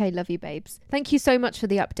 Okay, love you, babes. Thank you so much for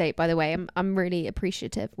the update, by the way. I'm really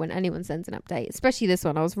appreciative when anyone sends an update, especially this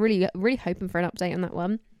one. I was really, really hoping for an update on that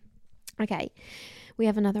one. Okay, we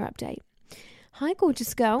have another update. Hi,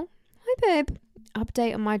 gorgeous girl. Hi, babe.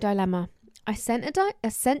 Update on my dilemma. I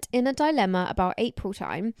sent in a dilemma about April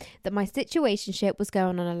time that my situationship was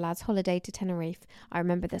going on a lad's holiday to Tenerife. I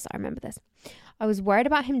remember this. I was worried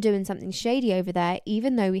about him doing something shady over there,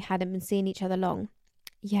 even though we hadn't been seeing each other long.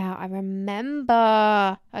 Yeah, I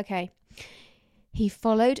remember. Okay. He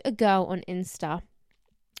followed a girl on Insta.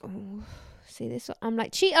 Oh, see this? I'm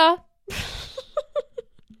like, cheater.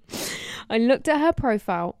 I looked at her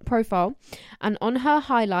profile, and on her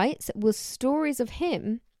highlights was stories of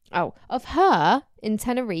her in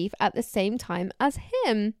Tenerife at the same time as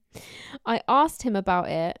him. I asked him about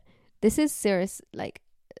it. This is serious, like,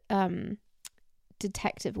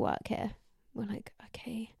 detective work here. We're like,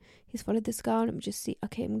 okay, he's followed this girl. Let me just see.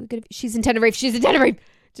 Okay, she's in Tenerife. Do you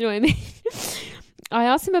know what I mean? I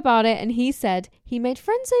asked him about it, and he said he made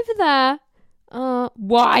friends over there.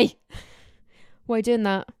 Why? Why are you doing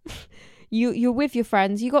that? You're with your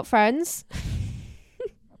friends. You got friends.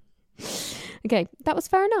 Okay, that was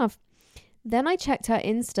fair enough. Then I checked her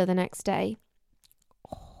Insta the next day.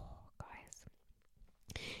 Oh, guys.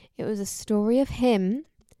 It was a story of him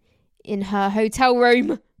in her hotel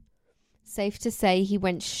room. Safe to say he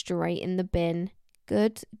went straight in the bin.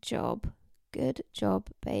 Good job. Good job,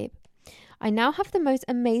 babe. I now have the most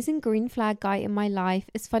amazing green flag guy in my life.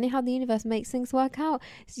 It's funny how the universe makes things work out.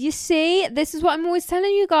 You see, this is what I'm always telling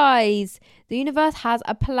you guys. The universe has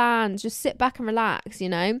a plan. Just sit back and relax, you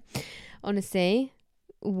know? Honestly,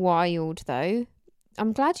 wild though.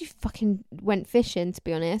 I'm glad you fucking went fishing, to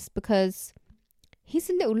be honest, because he's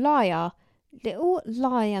a little liar. Little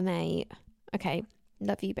liar, mate. Okay.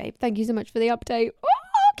 Love you, babe. Thank you so much for the update.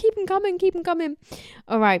 Oh, keep them coming.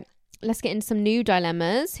 All right. Let's get into some new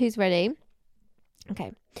dilemmas. Who's ready?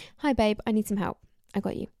 Okay. Hi, babe. I need some help. I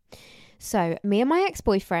got you. So, me and my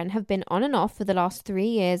ex-boyfriend have been on and off for the last 3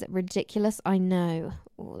 years. Ridiculous, I know.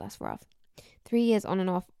 Oh, that's rough. 3 years on and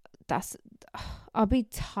off. I'll be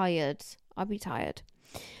tired.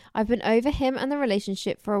 I've been over him and the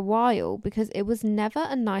relationship for a while because it was never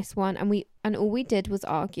a nice one, and all we did was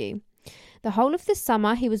argue. The whole of this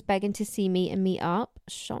summer, he was begging to see me and meet up.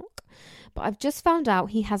 Shock. But I've just found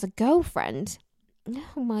out he has a girlfriend.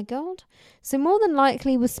 Oh my God. So more than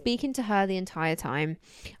likely was speaking to her the entire time.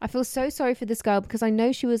 I feel so sorry for this girl because I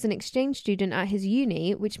know she was an exchange student at his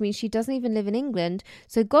uni, which means she doesn't even live in England.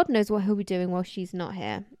 So God knows what he'll be doing while she's not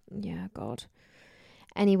here. Yeah, God.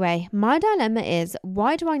 Anyway, my dilemma is,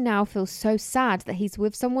 why do I now feel so sad that he's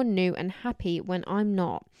with someone new and happy when I'm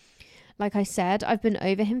not? Like I said, I've been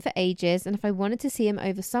over him for ages, and if I wanted to see him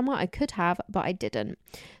over summer, I could have, but I didn't.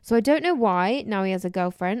 So I don't know why, now he has a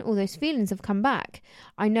girlfriend, all those feelings have come back.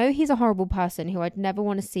 I know he's a horrible person who I'd never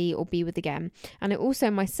want to see or be with again. And I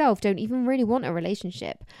also myself don't even really want a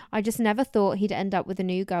relationship. I just never thought he'd end up with a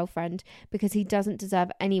new girlfriend because he doesn't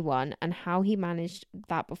deserve anyone, and how he managed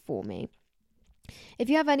that before me. If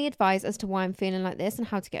you have any advice as to why I'm feeling like this and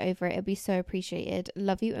how to get over it, it'd be so appreciated.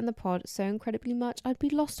 Love you and the pod so incredibly much. I'd be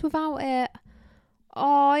lost without it.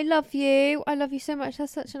 Oh, I love you. I love you so much.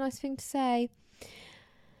 That's such a nice thing to say.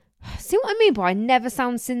 See what I mean by I never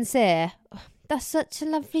sound sincere? That's such a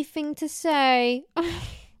lovely thing to say.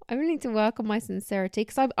 I really need to work on my sincerity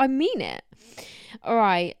because I mean it. All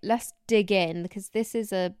right, let's dig in because this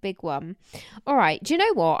is a big one. All right, do you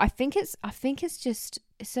know what? I think it's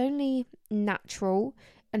only natural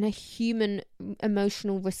and a human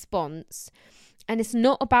emotional response. And it's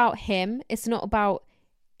not about him. It's not about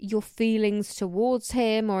your feelings towards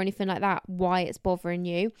him or anything like that, why it's bothering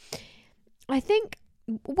you. I think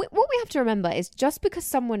what we have to remember is just because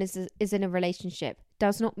someone is in a relationship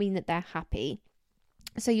does not mean that they're happy.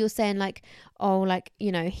 So you're saying like, oh, like,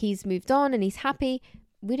 you know, he's moved on and he's happy.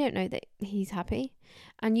 We don't know that he's happy.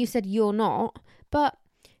 And you said you're not, but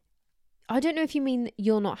I don't know if you mean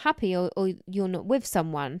you're not happy or you're not with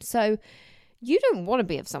someone. So you don't want to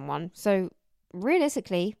be with someone. So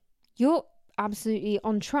realistically, you're absolutely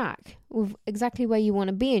on track with exactly where you want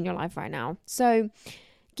to be in your life right now. So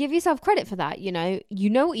give yourself credit for that. You know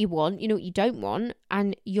what you want, you know what you don't want,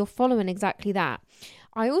 and you're following exactly that.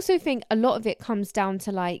 I also think a lot of it comes down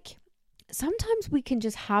to like, sometimes we can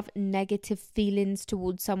just have negative feelings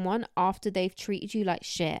towards someone after they've treated you like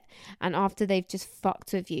shit and after they've just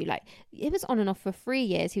fucked with you. Like, it was on and off for 3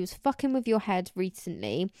 years. He was fucking with your head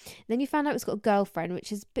recently. Then you found out he's got a girlfriend,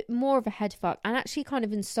 which is a bit more of a head fuck and actually kind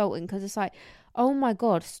of insulting because it's like, oh my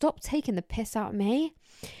God, stop taking the piss out of me.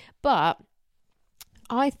 But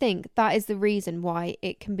I think that is the reason why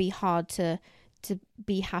it can be hard to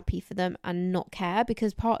be happy for them and not care,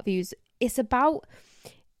 because part of you is I think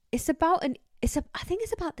it's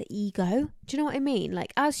about the ego. Do you know what I mean?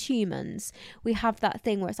 Like, as humans, we have that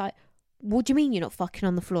thing where it's like, what do you mean you're not fucking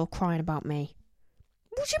on the floor crying about me?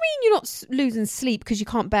 What do you mean you're not losing sleep because you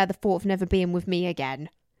can't bear the thought of never being with me again?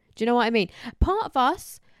 Do you know what I mean? Part of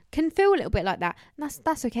us can feel a little bit like that. And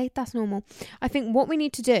that's okay. That's normal. I think what we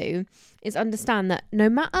need to do is understand that no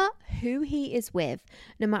matter who he is with,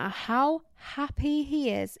 no matter how happy he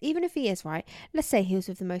is, even if he is, right, let's say he was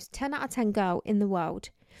with the most 10 out of 10 girl in the world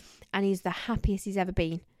and he's the happiest he's ever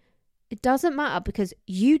been. It doesn't matter because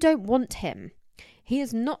you don't want him. He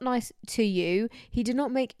is not nice to you. He did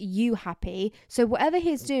not make you happy. So whatever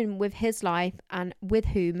he's doing with his life and with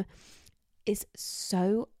whom is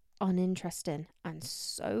so uninteresting and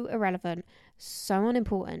so irrelevant, so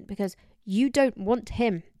unimportant, because you don't want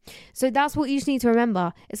him. So that's what you just need to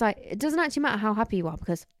remember. It's like, it doesn't actually matter how happy you are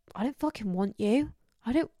because I don't fucking want you.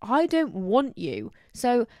 I don't want you.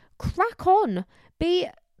 So crack on. Be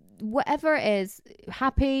whatever it is,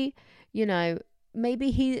 happy, you know.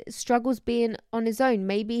 Maybe he struggles being on his own.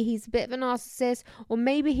 Maybe he's a bit of a narcissist, or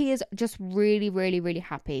maybe he is just really, really, really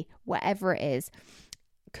happy. Whatever it is.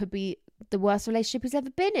 Could be the worst relationship he's ever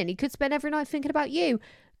been in. He could spend every night thinking about you.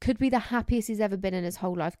 Could be the happiest he's ever been in his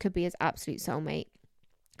whole life. Could be his absolute soulmate.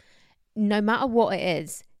 No matter what it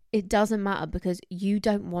is, it doesn't matter because you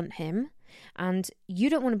don't want him and you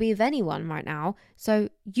don't want to be with anyone right now. So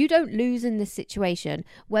you don't lose in this situation.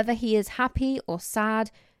 Whether he is happy or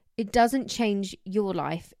sad, it doesn't change your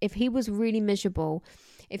life. If he was really miserable,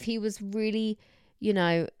 if he was really, you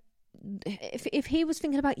know, if he was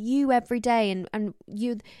thinking about you every day and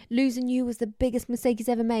you losing you was the biggest mistake he's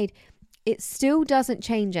ever made, it still doesn't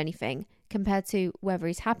change anything. compared to whether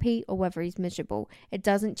he's happy or whether he's miserable. It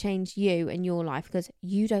doesn't change you and your life because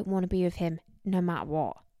you don't want to be with him no matter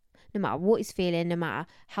what. No matter what he's feeling, no matter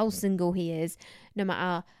how single he is, no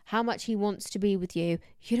matter how much he wants to be with you,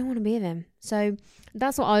 you don't want to be with him. So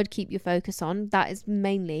that's what I would keep your focus on. That is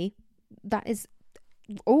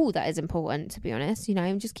all that is important, to be honest. You know,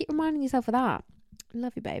 and just keep reminding yourself of that.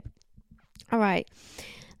 Love you, babe. All right,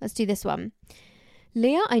 let's do this one.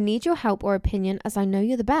 Leah, I need your help or opinion as I know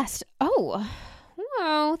you're the best. Oh,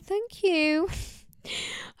 wow, thank you.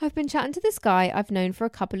 I've been chatting to this guy I've known for a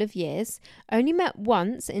couple of years, only met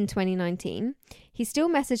once in 2019. He still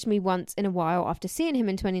messaged me once in a while after seeing him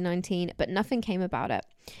in 2019, but nothing came about it.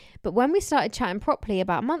 But when we started chatting properly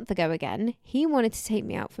about a month ago again, he wanted to take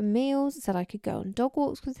me out for meals, said I could go on dog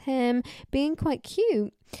walks with him, being quite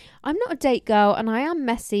cute. I'm not a date girl and I am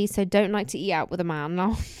messy, so don't like to eat out with a man.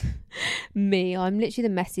 No. Me, I'm literally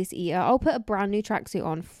the messiest eater. I'll put a brand new tracksuit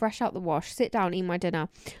on, fresh out the wash, sit down, eat my dinner,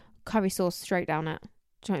 curry sauce straight down it.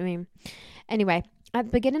 Do you know what I mean? Anyway, at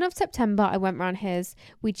the beginning of September, I went round his.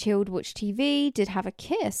 We chilled, watched TV, did have a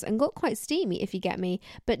kiss, and got quite steamy, if you get me.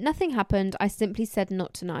 But nothing happened. I simply said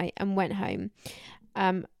not tonight and went home.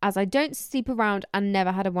 As I don't sleep around and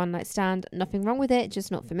never had a one-night stand. Nothing wrong with it,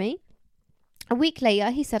 just not for me. A week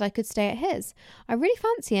later, he said I could stay at his. I really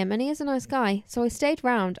fancy him and he is a nice guy. So I stayed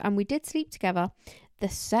round and we did sleep together. The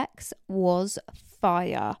sex was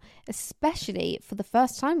fire, especially for the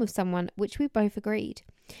first time with someone, which we both agreed.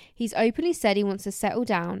 He's openly said he wants to settle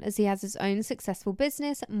down as he has his own successful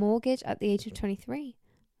business, mortgage at the age of 23.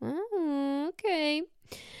 Oh, okay.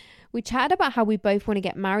 We chatted about how we both want to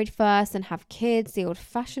get married first and have kids the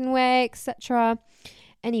old-fashioned way, etc.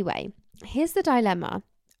 Anyway, here's the dilemma.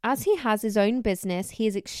 As he has his own business, he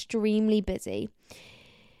is extremely busy.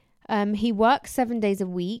 He works 7 days a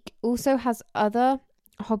week, also has other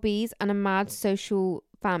hobbies and a mad social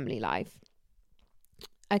family life.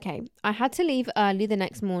 Okay, I had to leave early the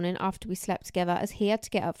next morning after we slept together as he had to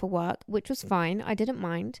get up for work, which was fine. I didn't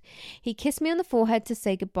mind. He kissed me on the forehead to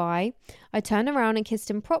say goodbye. I turned around and kissed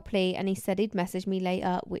him properly and he said he'd message me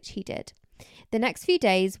later, which he did. The next few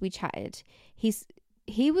days we chatted.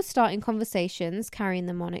 He was starting conversations, carrying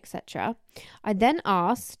them on, etc. I then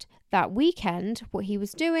asked that weekend what he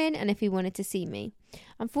was doing and if he wanted to see me.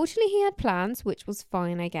 Unfortunately, he had plans, which was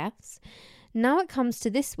fine, I guess. Now it comes to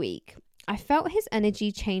this week. I felt his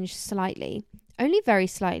energy change slightly. Only very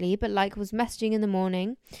slightly, but like was messaging in the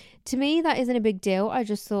morning. To me, that isn't a big deal. I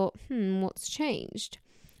just thought, what's changed?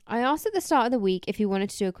 I asked at the start of the week if he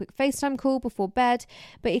wanted to do a quick FaceTime call before bed,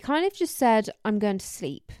 but he kind of just said, I'm going to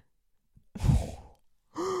sleep.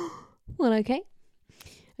 Well, okay.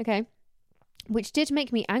 Which did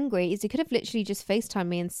make me angry, as he could have literally just FaceTimed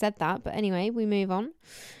me and said that. But anyway, we move on.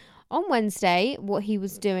 On Wednesday, what he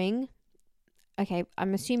was doing... Okay,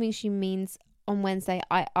 I'm assuming she means on Wednesday.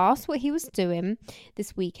 I asked what he was doing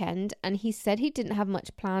this weekend and he said he didn't have much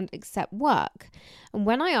planned except work. And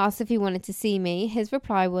when I asked if he wanted to see me, his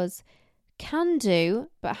reply was, can do,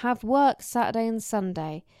 but have work Saturday and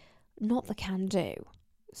Sunday. Not the can do.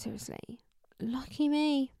 Seriously. Lucky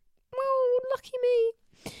me. Well, lucky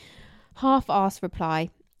me. Half-assed reply.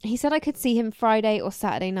 He said I could see him Friday or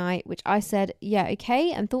Saturday night, which I said, yeah,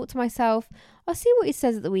 okay, and thought to myself, I'll see what he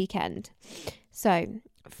says at the weekend. So,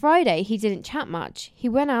 Friday, he didn't chat much. He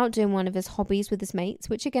went out doing one of his hobbies with his mates,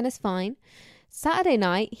 which again is fine. Saturday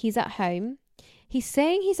night, he's at home. He's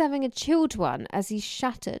saying he's having a chilled one as he's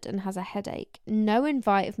shattered and has a headache. No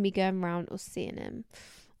invite of me going round or seeing him.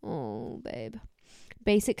 Oh, babe.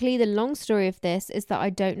 Basically, the long story of this is that I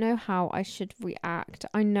don't know how I should react.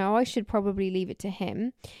 I know I should probably leave it to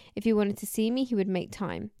him. If he wanted to see me, he would make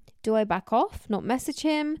time. Do I back off, not message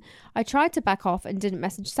him? I tried to back off and didn't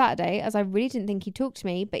message Saturday as I really didn't think he'd talk to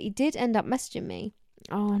me, but he did end up messaging me.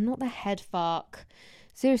 Oh, not the head fuck.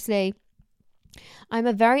 Seriously. I'm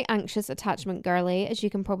a very anxious attachment girly, as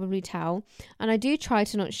you can probably tell, and I do try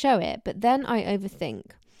to not show it, but then I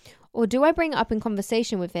overthink. Or do I bring it up in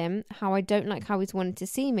conversation with him, how I don't like how he's wanted to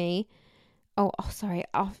see me? Oh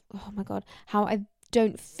my God. How I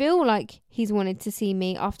don't feel like he's wanted to see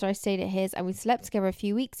me after I stayed at his and we slept together a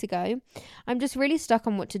few weeks ago. I'm just really stuck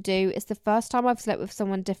on what to do. It's the first time I've slept with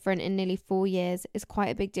someone different in nearly 4 years. It's quite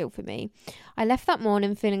a big deal for me. I left that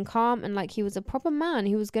morning feeling calm and like he was a proper man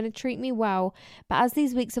who was going to treat me well. But as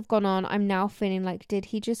these weeks have gone on, I'm now feeling like, did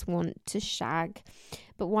he just want to shag?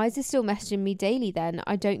 But why is he still messaging me daily then?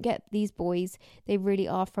 I don't get these boys. They really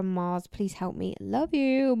are from Mars. Please help me. Love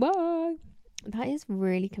you. Bye. That is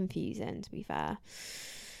really confusing, to be fair.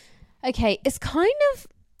 Okay, it's kind of...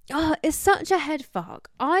 it's such a head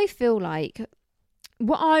fuck. I feel like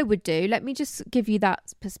what I would do... Let me just give you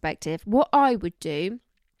that perspective. What I would do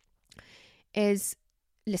is,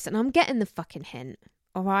 listen, I'm getting the fucking hint,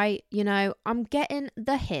 all right? You know, I'm getting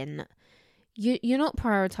the hint. You're not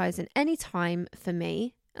prioritizing any time for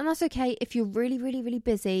me, and that's okay. If you're really, really, really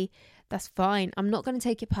busy, that's fine. I'm not going to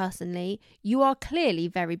take it personally. You are clearly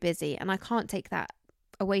very busy, and I can't take that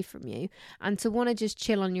away from you. And to want to just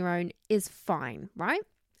chill on your own is fine, right?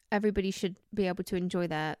 Everybody should be able to enjoy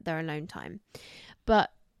their alone time.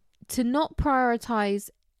 But to not prioritize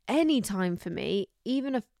any time for me,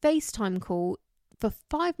 even a FaceTime call for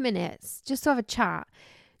 5 minutes, just to have a chat,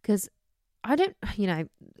 because I don't, you know,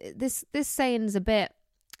 this saying is a bit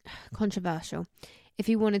controversial. If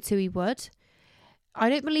he wanted to, he would. I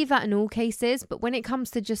don't believe that in all cases, but when it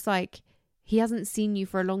comes to just like, he hasn't seen you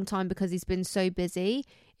for a long time because he's been so busy,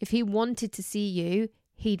 if he wanted to see you,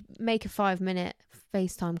 he'd make a 5-minute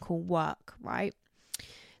FaceTime call work, right?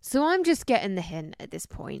 So I'm just getting the hint at this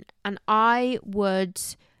point, and I would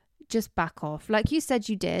just back off like you said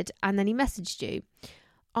you did, and then he messaged you.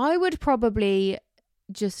 I would probably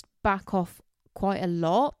just back off quite a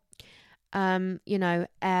lot. You know,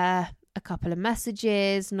 air a couple of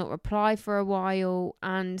messages, not reply for a while,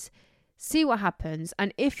 and see what happens.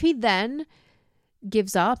 And if he then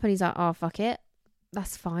gives up and he's like, oh, fuck it,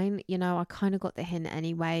 that's fine. You know, I kind of got the hint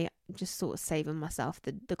anyway. I'm just sort of saving myself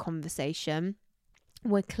the conversation.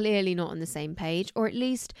 We're clearly not on the same page, or at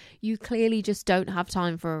least you clearly just don't have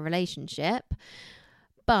time for a relationship.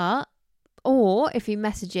 Or if he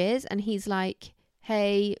messages and he's like,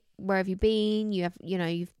 hey, where have you been?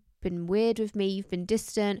 You've been weird with me. You've been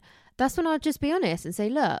distant. That's when I'll just be honest and say,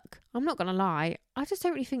 look, I'm not going to lie. I just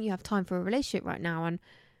don't really think you have time for a relationship right now. And,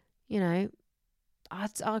 you know,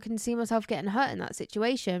 I can see myself getting hurt in that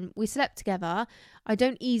situation. We slept together. I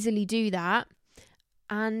don't easily do that.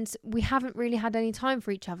 And we haven't really had any time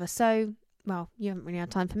for each other. So, well, you haven't really had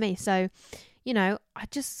time for me. So, you know, I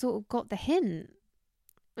just sort of got the hint.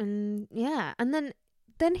 And yeah. And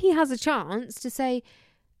then he has a chance to say,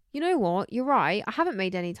 you know what, you're right. I haven't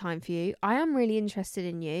made any time for you. I am really interested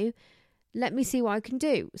in you. Let me see what I can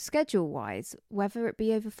do schedule-wise, whether it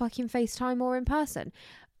be over fucking FaceTime or in person.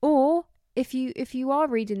 Or if you are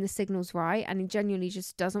reading the signals right and he genuinely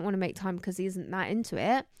just doesn't want to make time because he isn't that into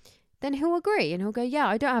it, then he'll agree and he'll go, yeah,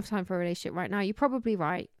 I don't have time for a relationship right now. You're probably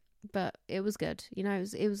right, but it was good. You know,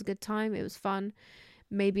 it was a good time. It was fun.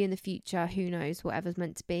 Maybe in the future, who knows, whatever's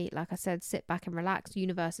meant to be. Like I said, sit back and relax. The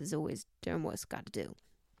universe is always doing what it's got to do.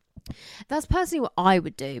 That's personally what I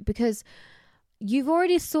would do, because you've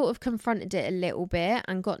already sort of confronted it a little bit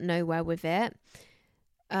and got nowhere with it.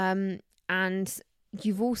 And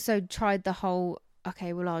you've also tried the whole,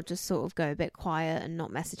 okay, well, I'll just sort of go a bit quiet and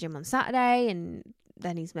not message him on Saturday, and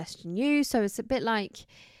then he's messaging you. So it's a bit like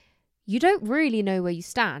you don't really know where you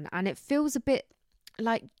stand, and it feels a bit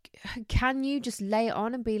like, can you just lay it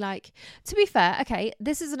on and be like, to be fair, okay,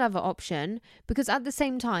 this is another option, because at the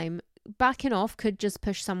same time, backing off could just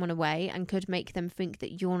push someone away and could make them think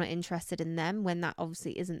that you're not interested in them, when that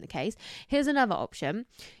obviously isn't the case. Here's another option.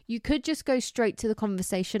 You could just go straight to the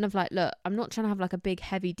conversation of like, look, I'm not trying to have like a big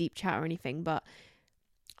heavy deep chat or anything, but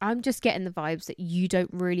I'm just getting the vibes that you don't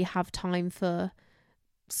really have time for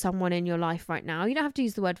someone in your life right now. You don't have to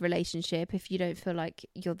use the word relationship if you don't feel like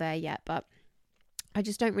you're there yet, but I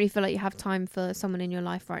just don't really feel like you have time for someone in your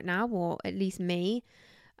life right now, or at least me.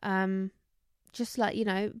 Just let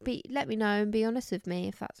me know and be honest with me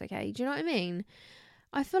if that's okay. Do you know what I mean?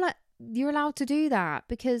 I feel like you're allowed to do that,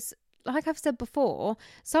 because like I've said before,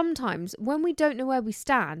 sometimes when we don't know where we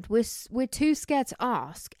stand, we're too scared to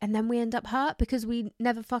ask, and then we end up hurt because we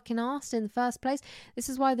never fucking asked in the first place. This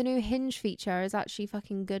is why the new Hinge feature is actually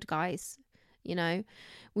fucking good, guys. You know,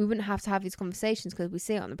 we wouldn't have to have these conversations because we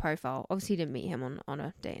see it on the profile. Obviously, you didn't meet him on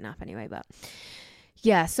a dating app anyway, but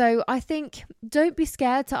yeah. So I think don't be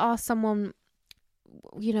scared to ask someone,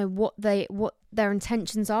 you know, what their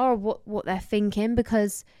intentions are, or what they're thinking,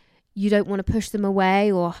 because you don't want to push them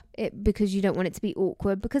away, or because you don't want it to be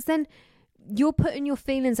awkward, because then you're putting your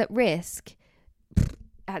feelings at risk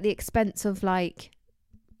at the expense of, like,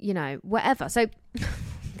 you know, whatever. So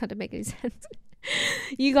that didn't make any sense.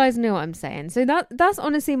 You guys know what I'm saying. So that's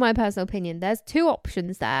honestly my personal opinion. There's two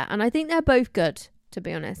options there, and I think they're both good, to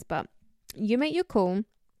be honest, but you make your call.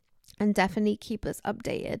 And definitely keep us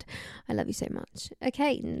updated. I love you so much.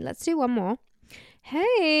 Okay, let's do one more.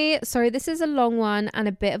 Hey, sorry, this is a long one and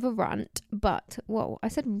a bit of a rant, but, whoa, I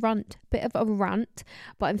said runt, bit of a rant,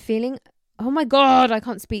 but I'm feeling, oh my God, I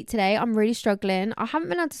can't speak today. I'm really struggling. I haven't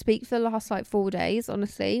been able to speak for the last, 4 days,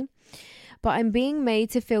 honestly, but I'm being made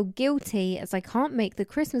to feel guilty as I can't make the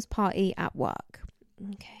Christmas party at work.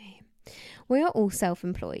 Okay. We are all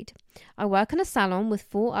self-employed. I work in a salon with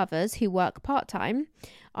 4 others who work part-time.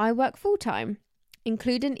 I work full-time.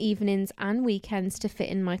 including evenings and weekends to fit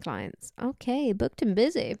in my clients. Okay, booked and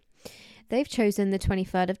busy. They've chosen the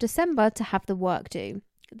 23rd of December to have the work due.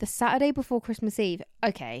 The Saturday before Christmas Eve.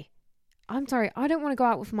 Okay, I'm sorry, I don't want to go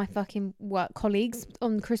out with my fucking work colleagues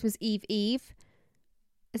on Christmas Eve.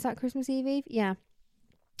 Is that Christmas Eve? Yeah.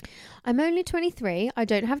 I'm only 23. I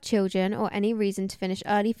don't have children or any reason to finish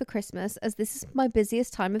early for Christmas, as this is my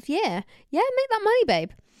busiest time of year. Yeah, make that money,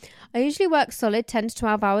 babe. I usually work solid 10 to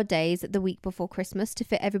 12 hour days the week before Christmas to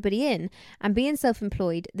fit everybody in, and being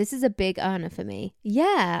self-employed, this is a big earner for me.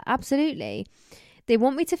 Yeah, absolutely. They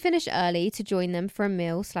want me to finish early to join them for a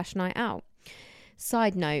meal/night out.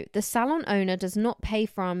 Side note, the salon owner does not pay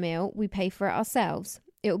for our meal, we pay for it ourselves.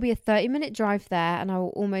 It will be a 30-minute drive there, and I will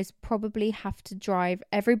almost probably have to drive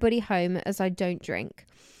everybody home as I don't drink.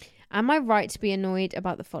 Am I right to be annoyed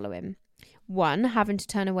about the following? 1, having to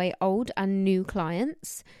turn away old and new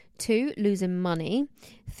clients. 2, losing money.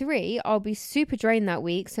 3, I'll be super drained that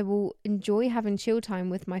week, so we'll enjoy having chill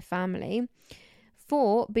time with my family.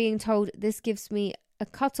 4, being told this gives me a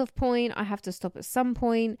cut-off point, I have to stop at some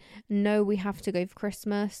point. No, we have to go for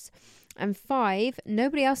Christmas. And 5,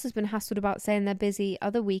 nobody else has been hassled about saying they're busy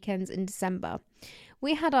other weekends in December.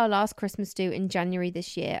 We had our last Christmas due in January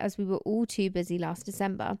this year, as we were all too busy last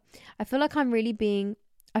December. I feel like I'm being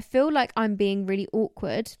really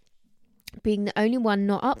awkward, being the only one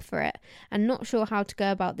not up for it, and not sure how to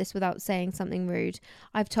go about this without saying something rude.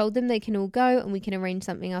 I've told them they can all go and we can arrange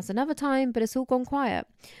something else another time, but it's all gone quiet.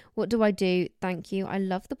 What do I do? Thank you. I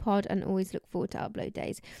love the pod and always look forward to upload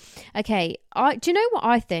days. Okay, do you know what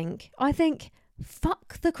I think? I think,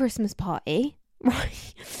 fuck the Christmas party,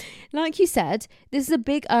 right? Like you said, this is a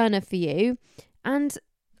big earner for you. And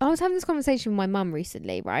I was having this conversation with my mum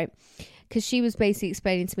recently, right? Because she was basically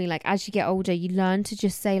explaining to me, like, as you get older, you learn to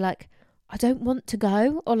just say, like, I don't want to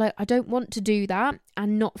go, or like, I don't want to do that,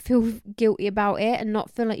 and not feel guilty about it, and not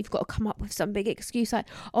feel like you've got to come up with some big excuse like,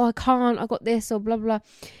 oh, I can't, I got this, or blah, blah.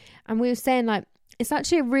 And we were saying, like, it's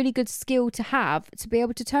actually a really good skill to have, to be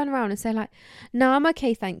able to turn around and say, like, no, I'm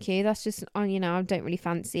okay, thank you. That's just, I don't really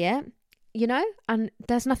fancy it, and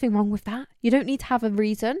there's nothing wrong with that. You don't need to have a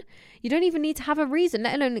reason. You don't even need to have a reason,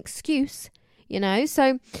 let alone an excuse.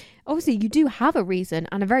 So obviously you do have a reason,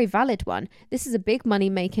 and a very valid one. This is a big money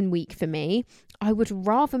making week for me. I would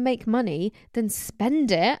rather make money than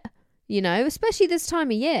spend it, especially this time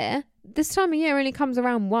of year. This time of year only comes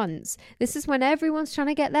around once. This is when everyone's trying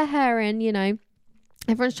to get their hair in,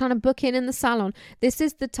 everyone's trying to book in the salon. This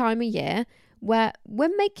is the time of year where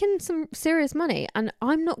we're making some serious money, and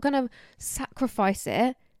I'm not going to sacrifice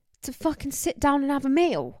it to fucking sit down and have a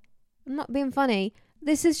meal. I'm not being funny.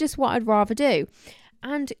 This is just what I'd rather do.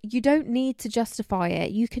 And you don't need to justify it.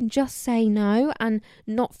 You can just say no and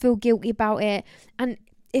not feel guilty about it. And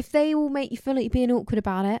if they all make you feel like you're being awkward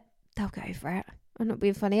about it, they'll get over it. I'm not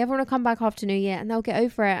being funny. Everyone will come back after New Year and they'll get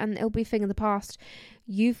over it, and it'll be a thing of the past.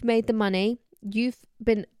 You've made the money. You've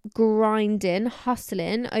been grinding,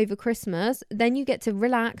 hustling over Christmas. Then you get to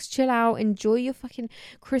relax, chill out, enjoy your fucking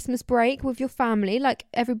Christmas break with your family like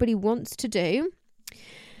everybody wants to do.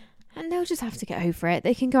 And they'll just have to get over it.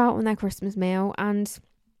 They can go out on their Christmas meal, and,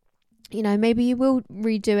 maybe you will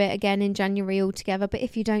redo it again in January altogether. But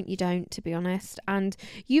if you don't, you don't, to be honest. And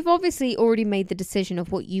you've obviously already made the decision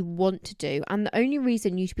of what you want to do. And the only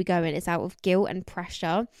reason you should be going is out of guilt and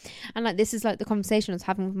pressure. And like, this is like the conversation I was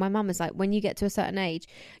having with my mum, is like, when you get to a certain age,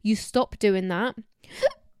 you stop doing that.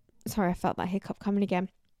 Sorry, I felt that hiccup coming again.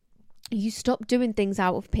 You stop doing things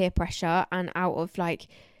out of peer pressure and out of like,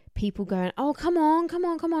 people going, oh, come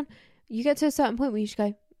on. You get to a certain point where you just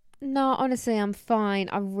go, no, honestly, I'm fine.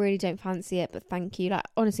 I really don't fancy it, but thank you. Like,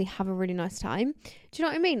 honestly, have a really nice time. Do you know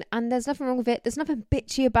what I mean? And there's nothing wrong with it. There's nothing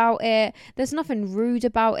bitchy about it. There's nothing rude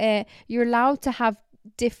about it. You're allowed to have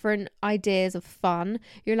different ideas of fun.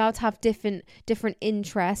 You're allowed to have different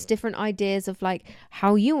interests, different ideas of like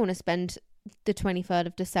how you want to spend the 23rd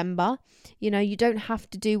of December. You don't have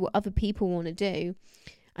to do what other people want to do.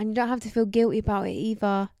 And you don't have to feel guilty about it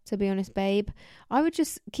either, to be honest, babe. I would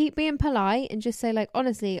just keep being polite and just say, like,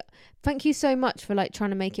 honestly, thank you so much for, like,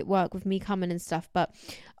 trying to make it work with me coming and stuff. But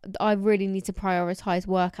I really need to prioritise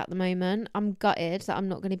work at the moment. I'm gutted that I'm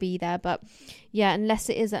not going to be there. But, yeah, unless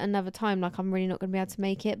it is at another time, like, I'm really not going to be able to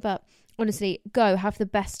make it. But, honestly, go, have the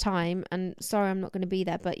best time. And sorry I'm not going to be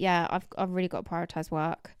there. But, yeah, I've really got to prioritise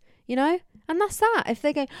work, And that's that. If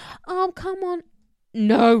they go, oh, come on.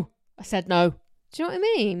 No. I said no. Do you know what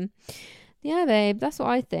I mean? Yeah, babe, that's what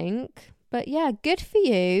I think. But yeah, good for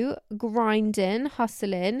you. Grinding,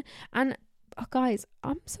 hustling. And guys,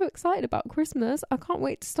 I'm so excited about Christmas. I can't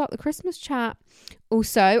wait to start the Christmas chat.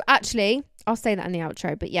 Also, actually, I'll say that in the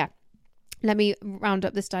outro. But yeah, Let me round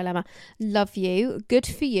up this dilemma. Love you, good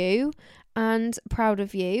for you, and proud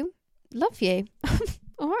of you. Love you.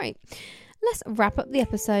 All right, let's wrap up the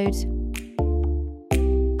episode.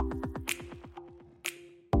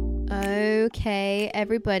 Okay,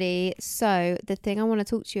 everybody. So the thing I want to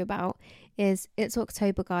talk to you about is it's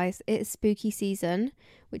October, guys. It's spooky season,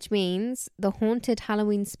 which means the Haunted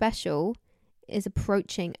Halloween special is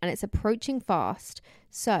approaching, and it's approaching fast.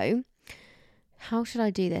 So how should I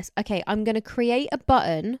do this? Okay, I'm going to create a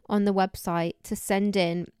button on the website to send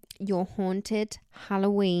in your haunted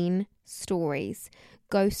Halloween stories,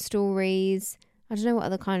 ghost stories. I don't know what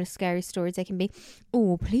other kind of scary stories they can be.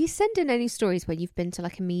 Oh, please send in any stories where you've been to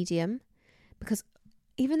like a medium, because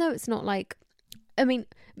even though it's not like, I mean,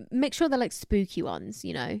 make sure they're like spooky ones,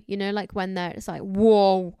 you know, like when it's like,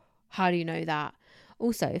 whoa, how do you know that?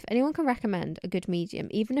 Also, if anyone can recommend a good medium,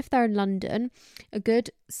 even if they're in London, a good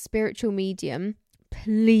spiritual medium,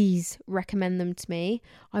 please recommend them to me.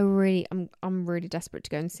 I'm really desperate to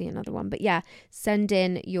go and see another one. But yeah, send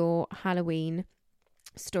in your Halloween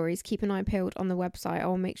stories. Keep an eye peeled on the website. I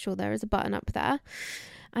will make sure there is a button up there.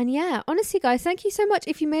 And yeah, honestly, guys, thank you so much.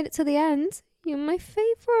 If you made it to the end, you're my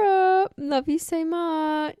favorite. Love you so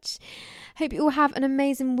much. Hope you all have an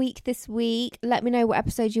amazing week this week. Let me know what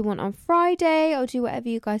episode you want on Friday. I'll do whatever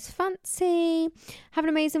you guys fancy. Have an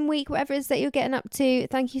amazing week, whatever it is that you're getting up to.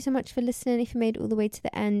 Thank you so much for listening. If you made it all the way to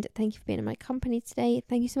the end, thank you for being in my company today.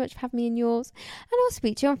 Thank you so much for having me in yours. And I'll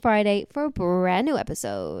speak to you on Friday for a brand new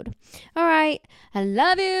episode. All right. I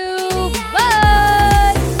love you.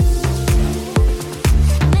 Bye.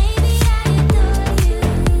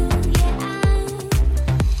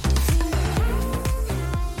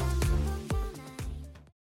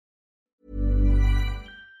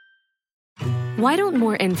 Why don't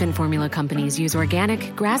more infant formula companies use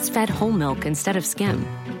organic, grass-fed whole milk instead of skim?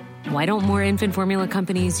 Why don't more infant formula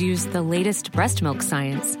companies use the latest breast milk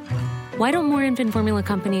science? Why don't more infant formula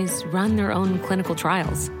companies run their own clinical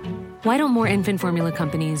trials? Why don't more infant formula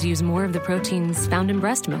companies use more of the proteins found in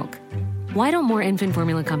breast milk? Why don't more infant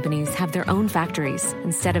formula companies have their own factories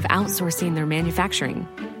instead of outsourcing their manufacturing?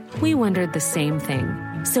 We wondered the same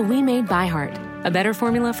thing. So we made ByHeart, a better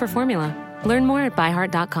formula for formula. Learn more at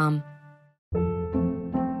byheart.com.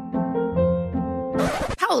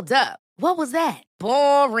 Hold up. What was that?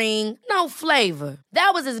 Boring. No flavor.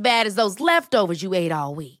 That was as bad as those leftovers you ate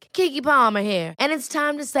all week. Keke Palmer here. And it's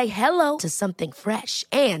time to say hello to something fresh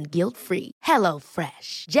and guilt-free. Hello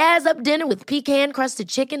Fresh. Jazz up dinner with pecan-crusted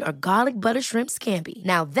chicken or garlic butter shrimp scampi.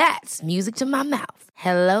 Now that's music to my mouth.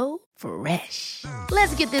 Hello Fresh.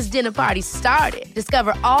 Let's get this dinner party started.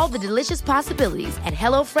 Discover all the delicious possibilities at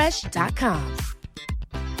HelloFresh.com.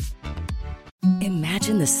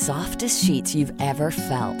 Imagine the softest sheets you've ever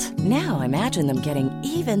felt. Now imagine them getting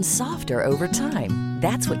even softer over time.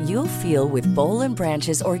 That's what you'll feel with Boll &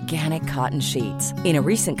 Branch's organic cotton sheets. In a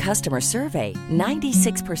recent customer survey,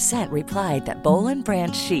 96% replied that Boll &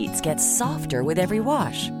 Branch sheets get softer with every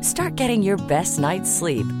wash. Start getting your best night's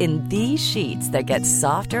sleep in these sheets that get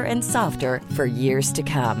softer and softer for years to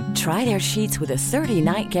come. Try their sheets with a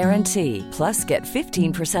 30-night guarantee. Plus, get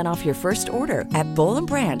 15% off your first order at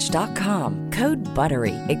bollandbranch.com. Code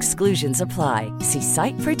BUTTERY. Exclusions apply. See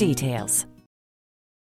site for details.